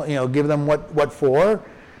tell, give them what for,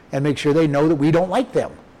 and make sure they know that we don't like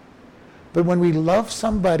them. But when we love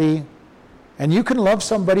somebody, and you can love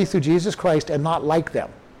somebody through Jesus Christ and not like them.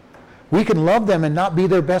 We can love them and not be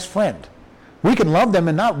their best friend. We can love them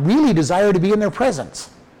and not really desire to be in their presence.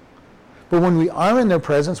 But when we are in their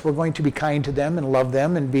presence, we're going to be kind to them and love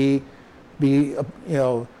them and be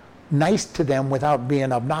nice to them without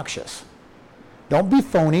being obnoxious. Don't be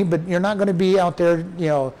phony, but you're not going to be out there,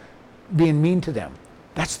 being mean to them.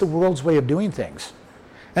 That's the world's way of doing things.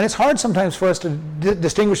 And it's hard sometimes for us to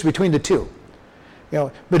distinguish between the two.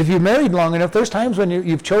 But if you've married long enough, there's times when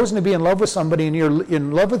you've chosen to be in love with somebody and you're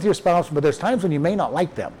in love with your spouse, but there's times when you may not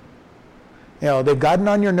like them. They've gotten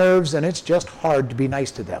on your nerves, and it's just hard to be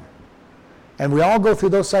nice to them. And we all go through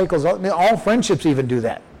those cycles. All friendships even do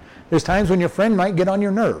that. There's times when your friend might get on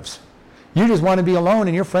your nerves. You just want to be alone,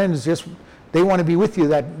 and your friends they want to be with you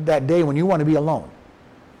that day when you want to be alone.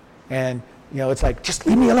 And, it's like, just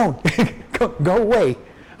leave me alone. Go away.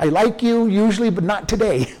 I like you usually, but not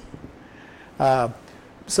today.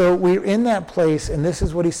 So we're in that place, and this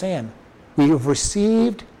is what he's saying. We have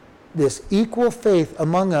received this equal faith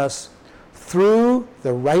among us through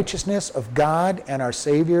the righteousness of God and our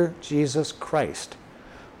Savior, Jesus Christ.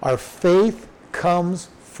 Our faith comes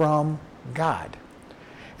from God.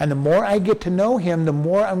 And the more I get to know him, the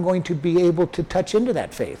more I'm going to be able to touch into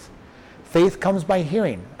that faith. Faith comes by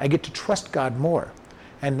hearing. I get to trust God more.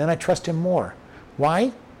 And then I trust him more.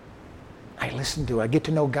 Why? I listen to, I get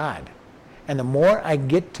to know God. And the more I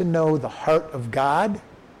get to know the heart of God,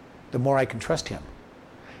 the more I can trust him.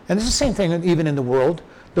 And it's the same thing even in the world.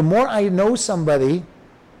 The more I know somebody,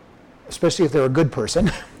 especially if they're a good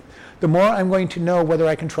person, the more I'm going to know whether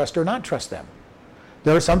I can trust or not trust them.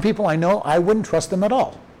 There are some people I know I wouldn't trust them at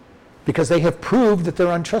all because they have proved that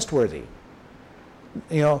they're untrustworthy.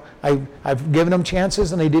 I've given them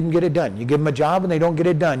chances and they didn't get it done. You give them a job and they don't get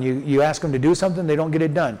it done. You ask them to do something, they don't get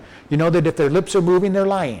it done. You know that if their lips are moving, they're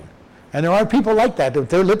lying. And there are people like that. If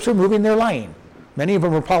their lips are moving, they're lying. Many of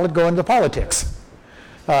them are go into politics.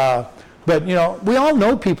 But we all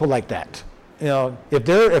know people like that. If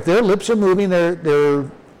their lips are moving,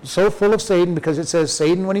 they're so full of Satan, because it says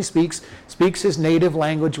Satan, when he speaks his native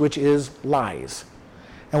language, which is lies.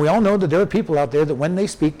 And we all know that there are people out there that when they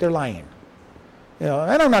speak, they're lying.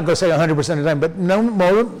 And I'm not going to say 100% of the time, but no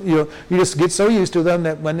more. You just get so used to them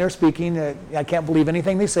that when they're speaking, I can't believe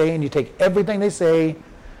anything they say, and you take everything they say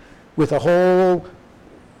with a whole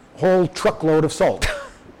truckload of salt.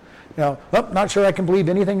 Not sure I can believe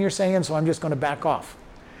anything you're saying, so I'm just going to back off.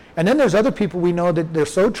 And then there's other people we know that they're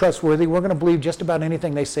so trustworthy, we're going to believe just about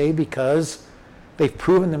anything they say because they've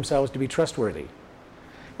proven themselves to be trustworthy.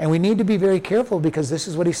 And we need to be very careful, because this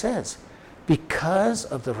is what he says. because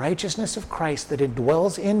of the righteousness of Christ that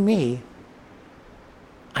indwells in me,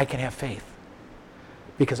 I can have faith.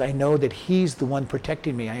 Because I know that he's the one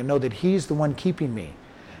protecting me. I know that he's the one keeping me.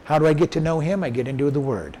 How do I get to know him? I get into the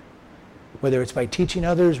Word. Whether it's by teaching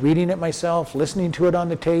others, reading it myself, listening to it on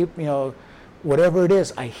the tape, whatever it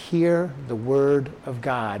is, I hear the Word of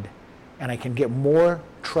God and I can get more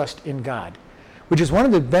trust in God, which is one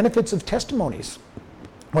of the benefits of testimonies.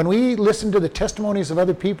 When we listen to the testimonies of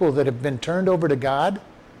other people that have been turned over to God,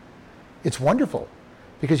 it's wonderful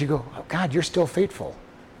because you go, oh, God, you're still faithful.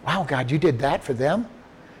 Wow, God, you did that for them?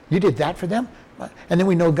 You did that for them? And then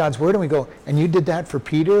we know God's Word and we go, and you did that for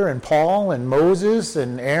Peter and Paul and Moses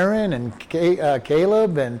and Aaron and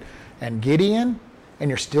Caleb and Gideon, and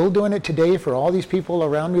you're still doing it today for all these people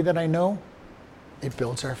around me that I know? It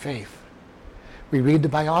builds our faith. We read the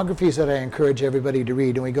biographies that I encourage everybody to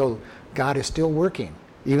read and we go, God is still working.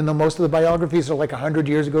 Even though most of the biographies are like 100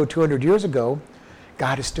 years ago, 200 years ago,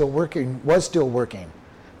 God is still working, was still working.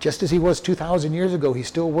 Just as he was 2,000 years ago, he's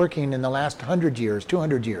still working in the last 100 years,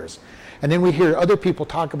 200 years. And then we hear other people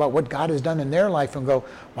talk about what God has done in their life and go,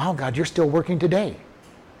 wow, God, you're still working today.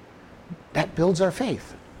 That builds our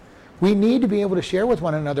faith. We need to be able to share with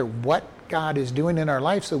one another what God is doing in our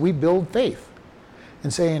life so we build faith.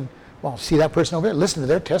 And saying, well, see that person over there? Listen to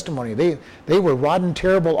their testimony. They were rotten,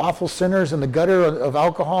 terrible, awful sinners in the gutter of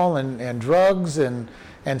alcohol and drugs and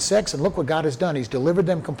sex, and look what God has done. He's delivered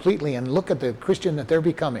them completely, and look at the Christian that they're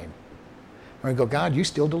becoming. And we go, God, you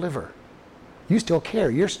still deliver. You still care.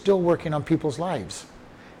 You're still working on people's lives.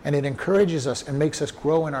 And it encourages us and makes us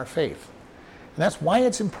grow in our faith. And that's why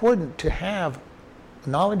it's important to have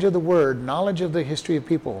knowledge of the Word, knowledge of the history of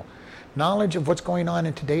people, knowledge of what's going on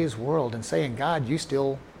in today's world, and saying, God, you're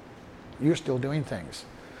still doing things.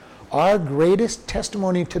 Our greatest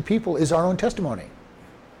testimony to people is our own testimony.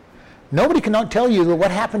 Nobody cannot tell you that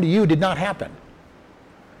what happened to you did not happen.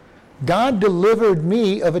 God delivered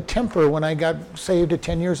me of a temper when I got saved at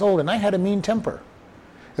 10 years old, and I had a mean temper.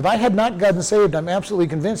 If I had not gotten saved, I'm absolutely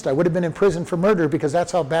convinced I would have been in prison for murder because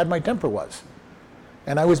that's how bad my temper was.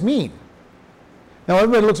 And I was mean. Now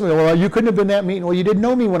everybody looks at me, well, you couldn't have been that mean. Well, you didn't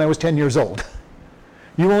know me when I was 10 years old.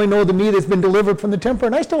 You only know the me that's been delivered from the temper,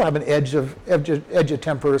 and I still have an edge of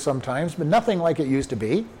temper sometimes, but nothing like it used to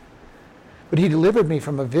be. But he delivered me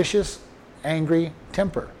from a vicious, angry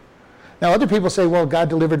temper. Now other people say, well, God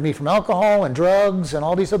delivered me from alcohol and drugs and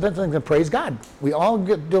all these other things, and praise God. We all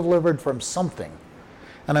get delivered from something.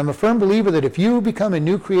 And I'm a firm believer that if you become a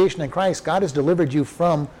new creation in Christ, God has delivered you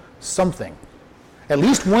from something. At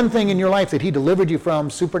least one thing in your life that he delivered you from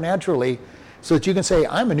supernaturally so that you can say,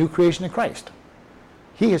 I'm a new creation in Christ.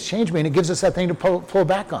 He has changed me, and it gives us that thing to pull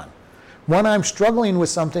back on. When I'm struggling with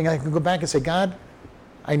something, I can go back and say, God,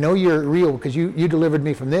 I know you're real because you delivered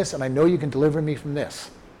me from this, and I know you can deliver me from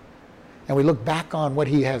this. And we look back on what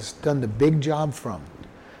he has done the big job from,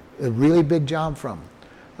 a really big job from.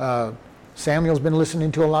 Samuel's been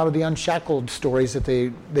listening to a lot of the Unshackled stories that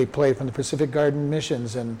they play from the Pacific Garden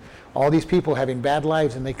missions, and all these people having bad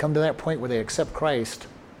lives, and they come to that point where they accept Christ,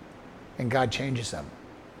 and God changes them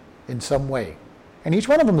in some way. And each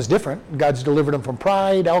one of them is different. God's delivered them from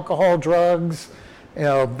pride, alcohol, drugs,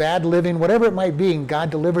 bad living, whatever it might be, and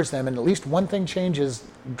God delivers them, and at least one thing changes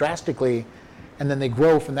drastically, and then they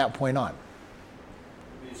grow from that point on.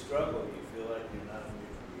 When you struggle, you feel like you're not a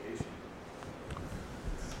new creation.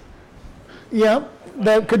 Yeah,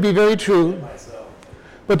 that could be very true. Myself.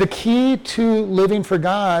 But the key to living for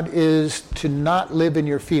God is to not live in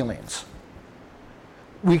your feelings.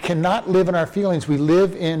 We cannot live in our feelings. We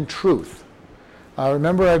live in truth.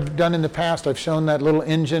 Remember, I've done in the past, I've shown that little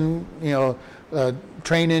engine,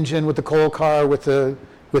 train engine with the coal car with the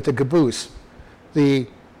caboose. The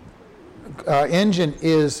engine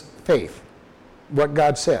is faith, what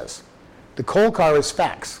God says. The coal car is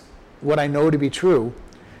facts, what I know to be true.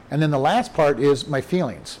 And then the last part is my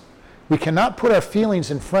feelings. We cannot put our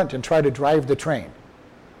feelings in front and try to drive the train.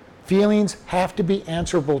 Feelings have to be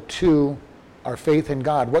answerable to our faith in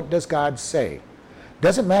God. What does God say?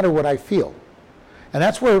 Doesn't matter what I feel. And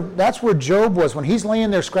that's where Job was when he's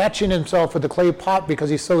laying there scratching himself with the clay pot because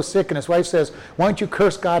he's so sick, and his wife says, why don't you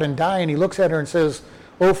curse God and die? And he looks at her and says,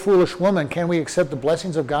 oh, foolish woman, can we accept the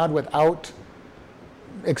blessings of God without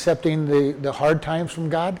accepting the hard times from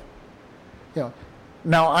God?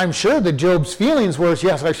 Now, I'm sure that Job's feelings were,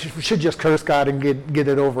 yes, I should just curse God and get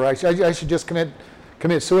it over. I should just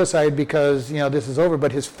commit suicide because, this is over.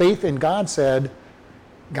 But his faith in God said,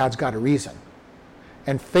 God's got a reason.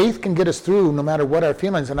 And faith can get us through no matter what our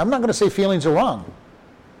feelings. And I'm not going to say feelings are wrong.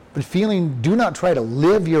 But do not try to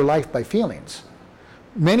live your life by feelings.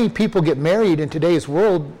 Many people get married in today's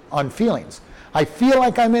world on feelings. I feel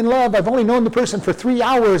like I'm in love. I've only known the person for 3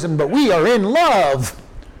 hours, but we are in love.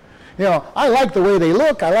 I like the way they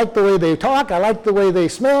look. I like the way they talk. I like the way they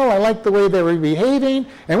smell. I like the way they're behaving.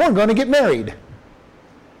 And we're going to get married.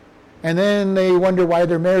 And then they wonder why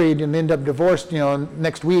they're married and end up divorced,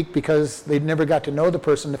 next week because they never got to know the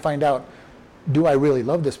person to find out, do I really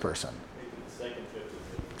love this person?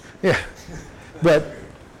 Yeah.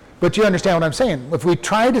 But you understand what I'm saying. If we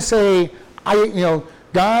try to say,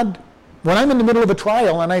 God, when I'm in the middle of a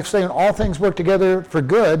trial and I'm saying all things work together for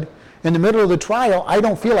good, in the middle of the trial, I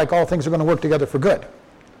don't feel like all things are going to work together for good.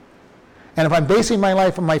 And if I'm basing my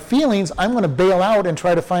life on my feelings, I'm going to bail out and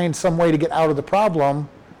try to find some way to get out of the problem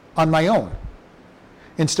on my own.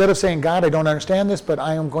 Instead of saying, God, I don't understand this, but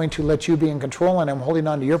I am going to let you be in control and I'm holding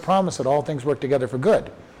on to your promise that all things work together for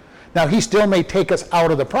good. Now, he still may take us out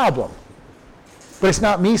of the problem. But it's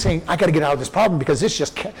not me saying, I got to get out of this problem because this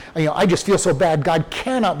just, I just feel so bad. God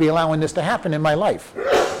cannot be allowing this to happen in my life.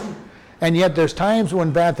 And yet there's times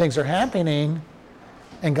when bad things are happening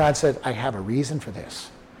and God said, I have a reason for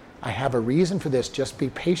this. I have a reason for this. Just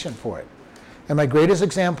be patient for it. And my greatest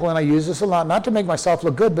example, and I use this a lot, not to make myself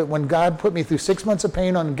look good, but when God put me through 6 months of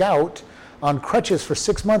pain on gout, on crutches for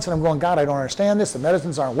 6 months, and I'm going, God, I don't understand this. The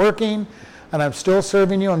medicines aren't working, and I'm still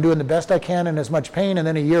serving you. I'm doing the best I can in as much pain. And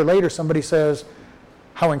then a year later, somebody says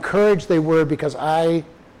how encouraged they were because I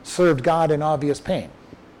served God in obvious pain.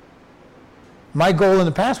 My goal in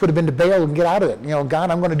the past would have been to bail and get out of it. God,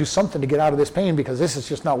 I'm going to do something to get out of this pain because this is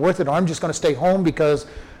just not worth it, or I'm just going to stay home because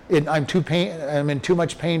I'm in too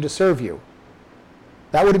much pain to serve you.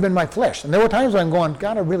 That would have been my flesh. And there were times when I'm going,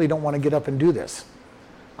 God, I really don't want to get up and do this.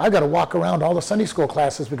 I've got to walk around all the Sunday school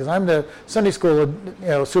classes because I'm the Sunday school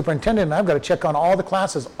superintendent, and I've got to check on all the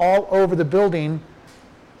classes all over the building,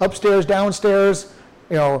 upstairs, downstairs,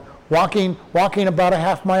 walking about a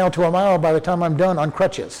half mile to a mile by the time I'm done on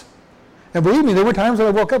crutches. And believe me, there were times that I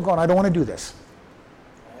woke up going, I don't want to do this.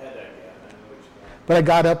 I had that gap. I know what you're But I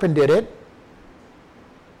got up and did it.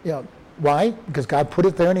 Why? Because God put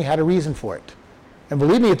it there and he had a reason for it. And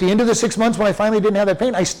believe me, at the end of the 6 months when I finally didn't have that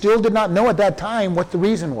pain, I still did not know at that time what the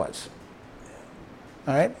reason was.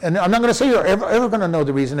 All right? And I'm not going to say you're ever going to know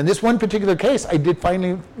the reason. In this one particular case, I did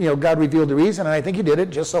finally, God revealed the reason, and I think he did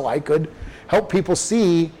it just so I could help people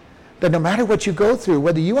see that no matter what you go through,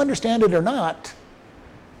 whether you understand it or not,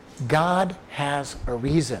 God has a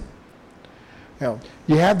reason.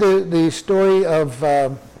 You have the story of,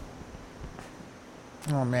 what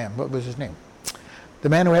was his name? The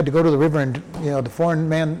man who had to go to the river and, the foreign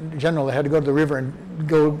man general that had to go to the river and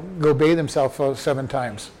go bathe himself 7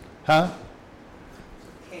 times. Huh?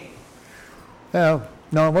 King. No,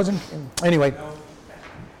 it wasn't. Anyway,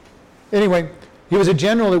 he was a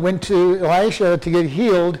general that went to Elisha to get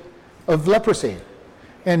healed of leprosy.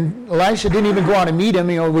 And Elisha didn't even go out and meet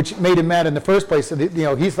him, which made him mad in the first place.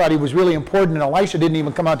 He thought he was really important, and Elisha didn't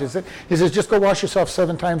even come out to say. He says, just go wash yourself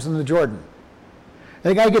 7 times in the Jordan.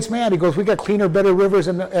 And the guy gets mad. He goes, we got cleaner, better rivers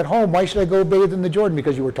at home. Why should I go bathe in the Jordan?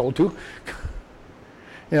 Because you were told to.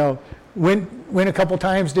 Went a couple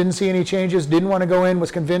times, didn't see any changes, didn't want to go in,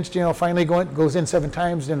 was convinced, finally goes in 7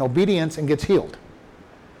 times in obedience and gets healed.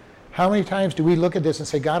 How many times do we look at this and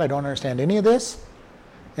say, God, I don't understand any of this?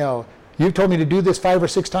 You've told me to do this 5 or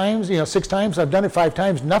 6 times, 6 times, I've done it 5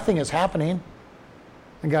 times, nothing is happening.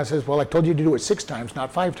 And God says, well, I told you to do it 6 times,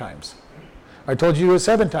 not 5 times. I told you to do it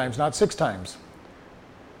 7 times, not 6 times.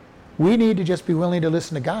 We need to just be willing to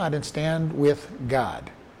listen to God and stand with God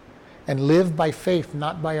and live by faith,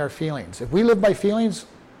 not by our feelings. If we live by feelings,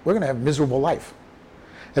 we're going to have a miserable life.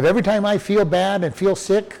 If every time I feel bad and feel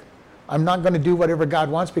sick, I'm not going to do whatever God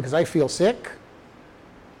wants because I feel sick,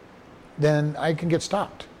 then I can get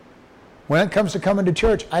stopped. When it comes to coming to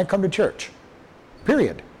church, I come to church.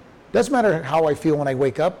 Period. Doesn't matter how I feel when I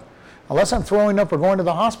wake up, unless I'm throwing up or going to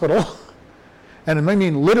the hospital. And I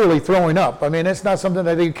mean literally throwing up. I mean, it's not something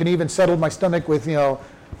that I can even settle my stomach with,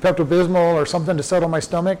 Pepto-Bismol or something to settle my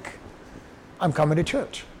stomach. I'm coming to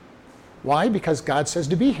church. Why? Because God says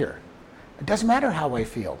to be here. It doesn't matter how I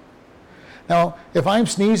feel. Now, if I'm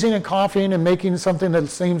sneezing and coughing and making something that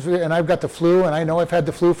seems, and I've got the flu, and I know I've had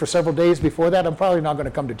the flu for several days before that, I'm probably not going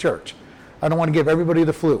to come to church. I don't want to give everybody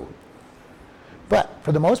the flu. But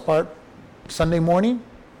for the most part, Sunday morning,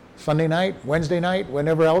 Sunday night, Wednesday night,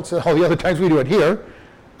 whenever else, all the other times we do it here,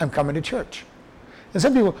 I'm coming to church. And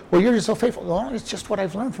some people, well, you're just so faithful. Well, it's just what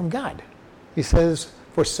I've learned from God. He says,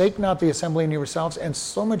 forsake not the assembling yourselves, and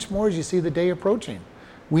so much more as you see the day approaching.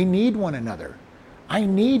 We need one another. I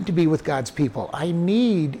need to be with God's people. I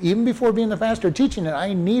need, even before being the pastor teaching it,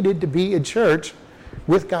 I needed to be in church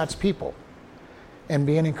with God's people and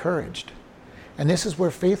being encouraged. And this is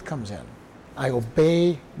where faith comes in. I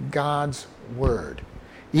obey God's word.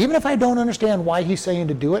 Even if I don't understand why he's saying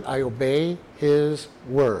to do it, I obey his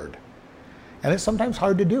word. And it's sometimes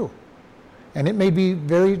hard to do. And it may be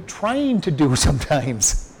very trying to do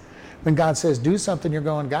sometimes. When God says do something, you're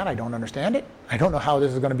going, God, I don't understand it. I don't know how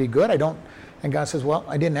this is going to be good. And God says, well,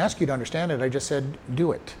 I didn't ask you to understand it. I just said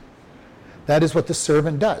do it. That is what the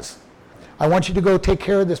servant does. I want you to go take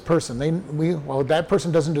care of this person. That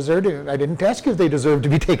person doesn't deserve it. I didn't ask you if they deserve to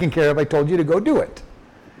be taken care of. I told you to go do it.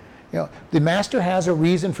 The master has a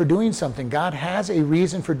reason for doing something. God has a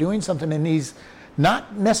reason for doing something, and he's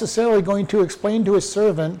not necessarily going to explain to his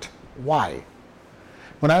servant why.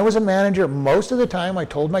 When I was a manager, most of the time I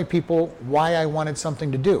told my people why I wanted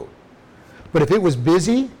something to do. But if it was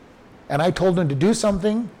busy and I told them to do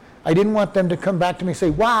something, I didn't want them to come back to me and say,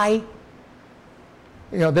 why?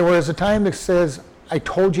 There was a time that says, I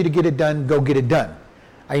told you to get it done, go get it done.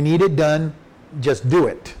 I need it done, just do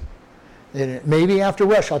it. And maybe after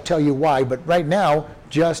rush I'll tell you why, but right now,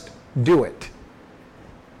 just do it.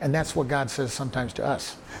 And that's what God says sometimes to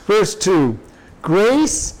us. Verse 2,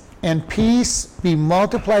 grace and peace be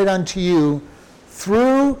multiplied unto you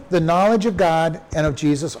through the knowledge of God and of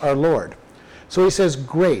Jesus our Lord. So he says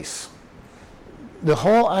grace. The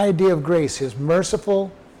whole idea of grace is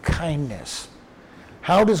merciful kindness.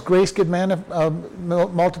 How does grace get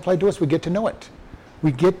multiplied to us? We get to know it.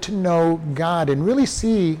 We get to know God and really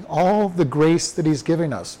see all the grace that he's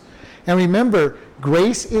giving us. And remember,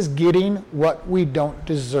 grace is getting what we don't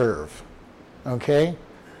deserve. Okay?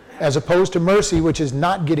 As opposed to mercy, which is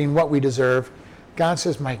not getting what we deserve. God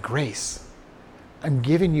says, my grace. I'm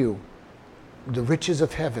giving you the riches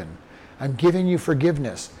of heaven. I'm giving you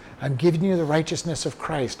forgiveness. I'm giving you the righteousness of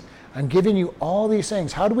Christ. I'm giving you all these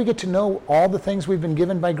things. How do we get to know all the things we've been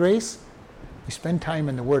given by grace? We spend time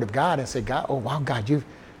in the Word of God and say, God, oh wow, God, you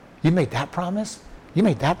made that promise? You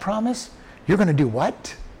made that promise? You're going to do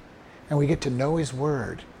what? And we get to know his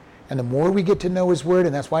Word. And the more we get to know his Word,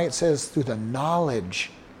 and that's why it says through the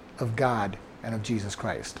knowledge of God and of Jesus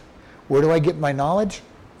Christ. Where do I get my knowledge?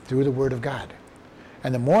 Through the Word of God.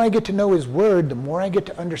 And the more I get to know his Word, the more I get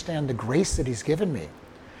to understand the grace that he's given me.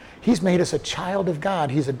 He's made us a child of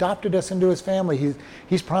God. He's adopted us into his family.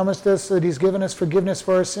 He's promised us that he's given us forgiveness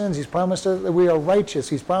for our sins. He's promised us that we are righteous.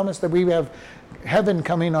 He's promised that we have heaven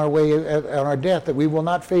coming our way at our death, that we will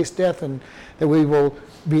not face death, and that we will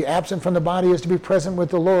be absent from the body as to be present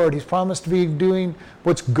with the Lord. He's promised to be doing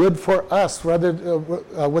what's good for us, rather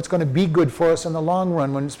what's going to be good for us in the long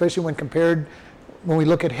run, especially when we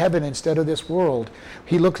look at heaven instead of this world.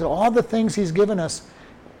 He looks at all the things he's given us,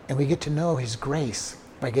 and we get to know his grace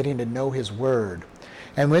by getting to know his Word.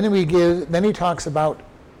 And then he talks about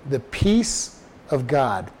the peace of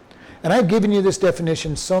God. And I've given you this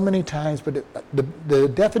definition so many times, but the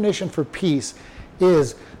definition for peace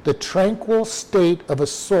is the tranquil state of a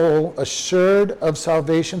soul assured of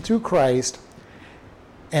salvation through Christ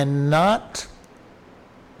and not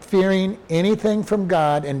fearing anything from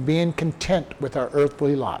God and being content with our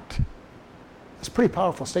earthly lot. It's a pretty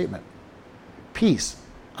powerful statement. Peace.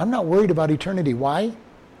 I'm not worried about eternity. Why?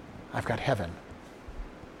 I've got heaven.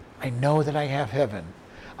 I know that I have heaven.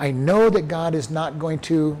 I know that God is not going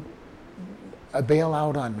to bail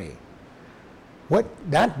out on me.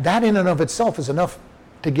 That in and of itself is enough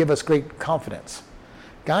to give us great confidence.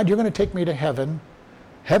 God, you're going to take me to heaven.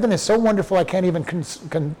 Heaven is so wonderful I can't even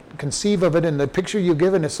conceive of it, and the picture you've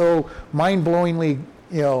given is so mind-blowingly,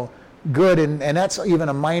 good, and that's even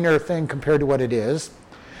a minor thing compared to what it is.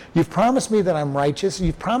 You've promised me that I'm righteous.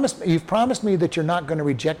 You've promised me that you're not going to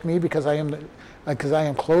reject me because I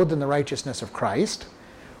am clothed in the righteousness of Christ.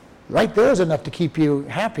 Right there is enough to keep you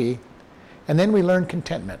happy. And then we learn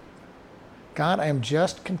contentment. God, I am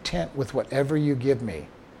just content with whatever you give me.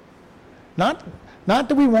 Not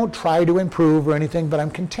that we won't try to improve or anything, but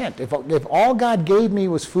I'm content. If all God gave me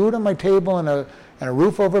was food on my table and a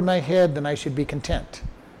roof over my head, then I should be content.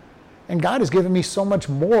 And God has given me so much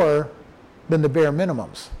more than the bare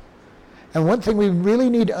minimums. And one thing we really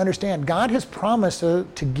need to understand, God has promised to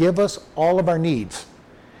give us all of our needs.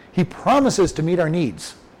 He promises to meet our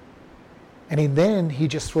needs. And then he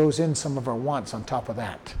just throws in some of our wants on top of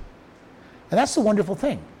that. And that's the wonderful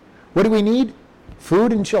thing. What do we need?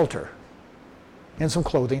 Food and shelter. And some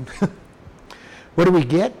clothing. What do we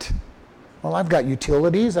get? Well, I've got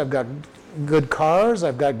utilities. I've got good cars.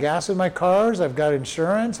 I've got gas in my cars. I've got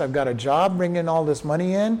insurance. I've got a job bringing all this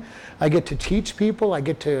money in. I get to teach people. I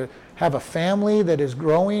get to have a family that is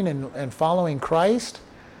growing and following Christ.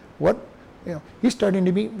 He's starting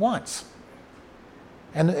to meet wants.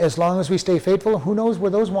 And as long as we stay faithful, who knows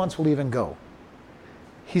where those wants will even go.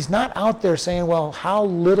 He's not out there saying, well, how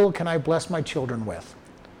little can I bless my children with?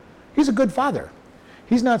 He's a good father.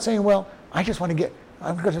 He's not saying, well, I'm going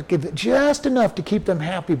to give it just enough to keep them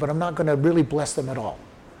happy, but I'm not going to really bless them at all.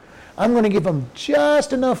 I'm going to give them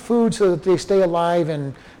just enough food so that they stay alive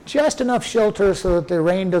and just enough shelter so that the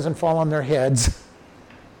rain doesn't fall on their heads.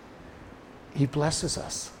 He blesses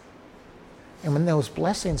us. And when those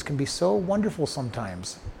blessings can be so wonderful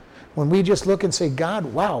sometimes, when we just look and say, God,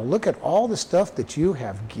 wow, look at all the stuff that you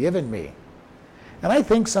have given me. And I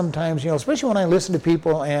think sometimes, especially when I listen to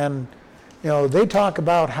people and, they talk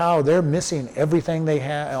about how they're missing everything they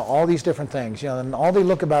have, all these different things, and all they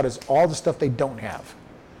look about is all the stuff they don't have.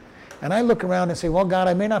 And I look around and say, well, God,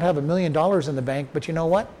 I may not have $1 million in the bank, but you know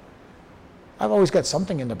what? I've always got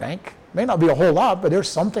something in the bank. May not be a whole lot, but there's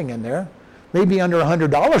something in there. Maybe under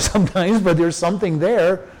 $100 sometimes, but there's something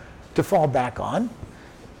there to fall back on.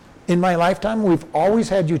 In my lifetime, we've always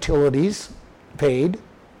had utilities paid,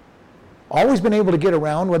 always been able to get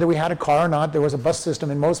around, whether we had a car or not. There was a bus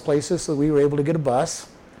system in most places, so we were able to get a bus.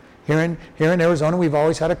 Here in Arizona, we've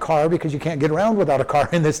always had a car because you can't get around without a car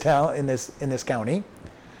in this town, in this county.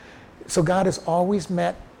 So God has always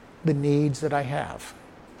met the needs that I have.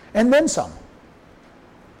 And then some.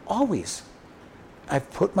 Always. I've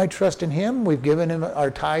put my trust in Him. We've given Him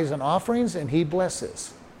our tithes and offerings, and He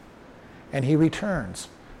blesses. And He returns.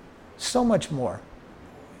 So much more.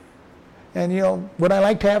 And would I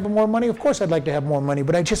like to have more money? Of course I'd like to have more money,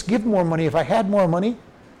 but I just give more money if I had more money,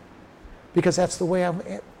 because that's the way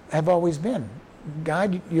I've always been.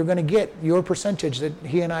 God, you're going to get your percentage that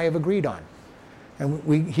He and I have agreed on.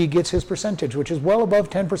 And He gets His percentage, which is well above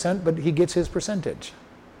 10%, but He gets His percentage.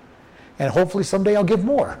 And hopefully someday I'll give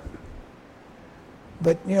more.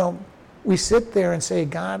 But, we sit there and say,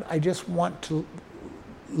 God, I just want to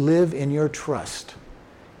live in your trust,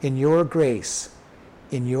 in your grace,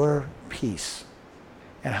 in your peace,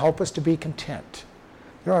 and help us to be content.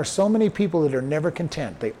 There are so many people that are never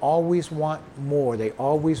content. They always want more. They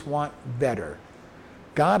always want better.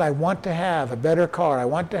 God, I want to have a better car. I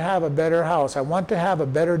want to have a better house. I want to have a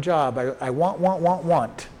better job. I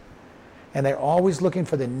want. And they're always looking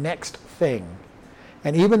for the next thing.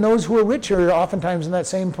 And even those who are richer are oftentimes in that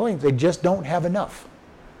same point. They just don't have enough.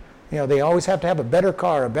 They always have to have a better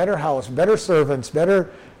car, a better house, better servants,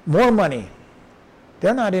 more money.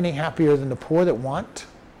 They're not any happier than the poor that want,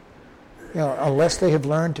 unless they have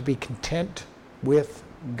learned to be content with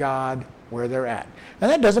God where they're at. And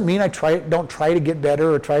that doesn't mean I don't try to get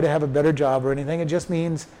better or try to have a better job or anything. It just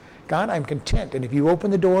means, God, I'm content. And if you open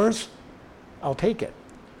the doors, I'll take it.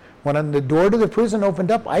 When the door to the prison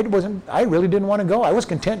opened up, I really didn't want to go. I was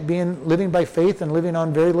content living by faith and living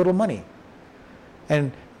on very little money.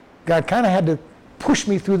 And God kind of had to push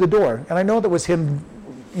me through the door. And I know that was Him,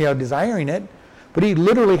 desiring it, but He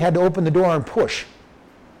literally had to open the door and push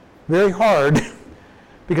very hard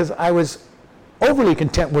because I was overly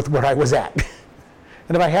content with where I was at.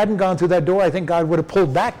 And if I hadn't gone through that door, I think God would have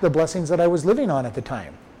pulled back the blessings that I was living on at the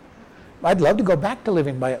time. I'd love to go back to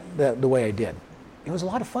living by the way I did. It was a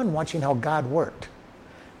lot of fun watching how God worked.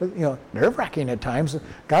 Nerve-wracking at times.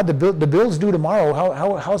 God, the bill's due tomorrow.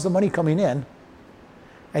 How's the money coming in?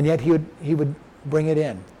 And yet He would bring it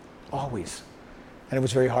in, always. And it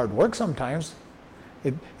was very hard work sometimes.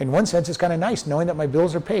 In one sense, it's kind of nice knowing that my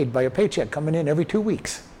bills are paid by a paycheck coming in every 2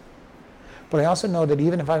 weeks. But I also know that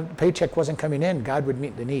even if a paycheck wasn't coming in, God would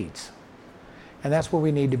meet the needs. And that's where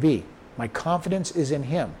we need to be. My confidence is in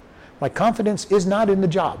Him. My confidence is not in the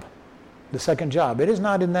job, the second job. It is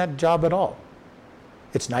not in that job at all.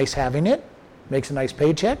 It's nice having it, makes a nice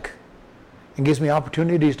paycheck, and gives me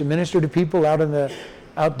opportunities to minister to people out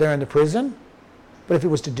there in the prison. But if it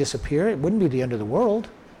was to disappear, it wouldn't be the end of the world,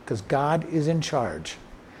 because God is in charge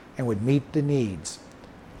and would meet the needs.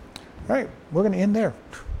 All right, we're going to end there.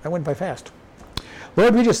 That went by fast.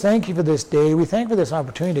 Lord, we just thank You for this day. We thank You for this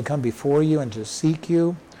opportunity to come before You and to seek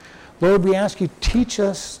You. Lord, we ask You, teach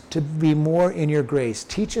us to be more in Your grace.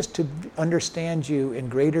 Teach us to understand You in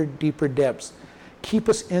greater, deeper depths. Keep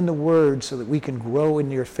us in the Word so that we can grow in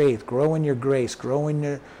Your faith, grow in Your grace, grow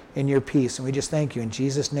in Your peace. And we just thank You in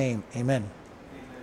Jesus' name. Amen.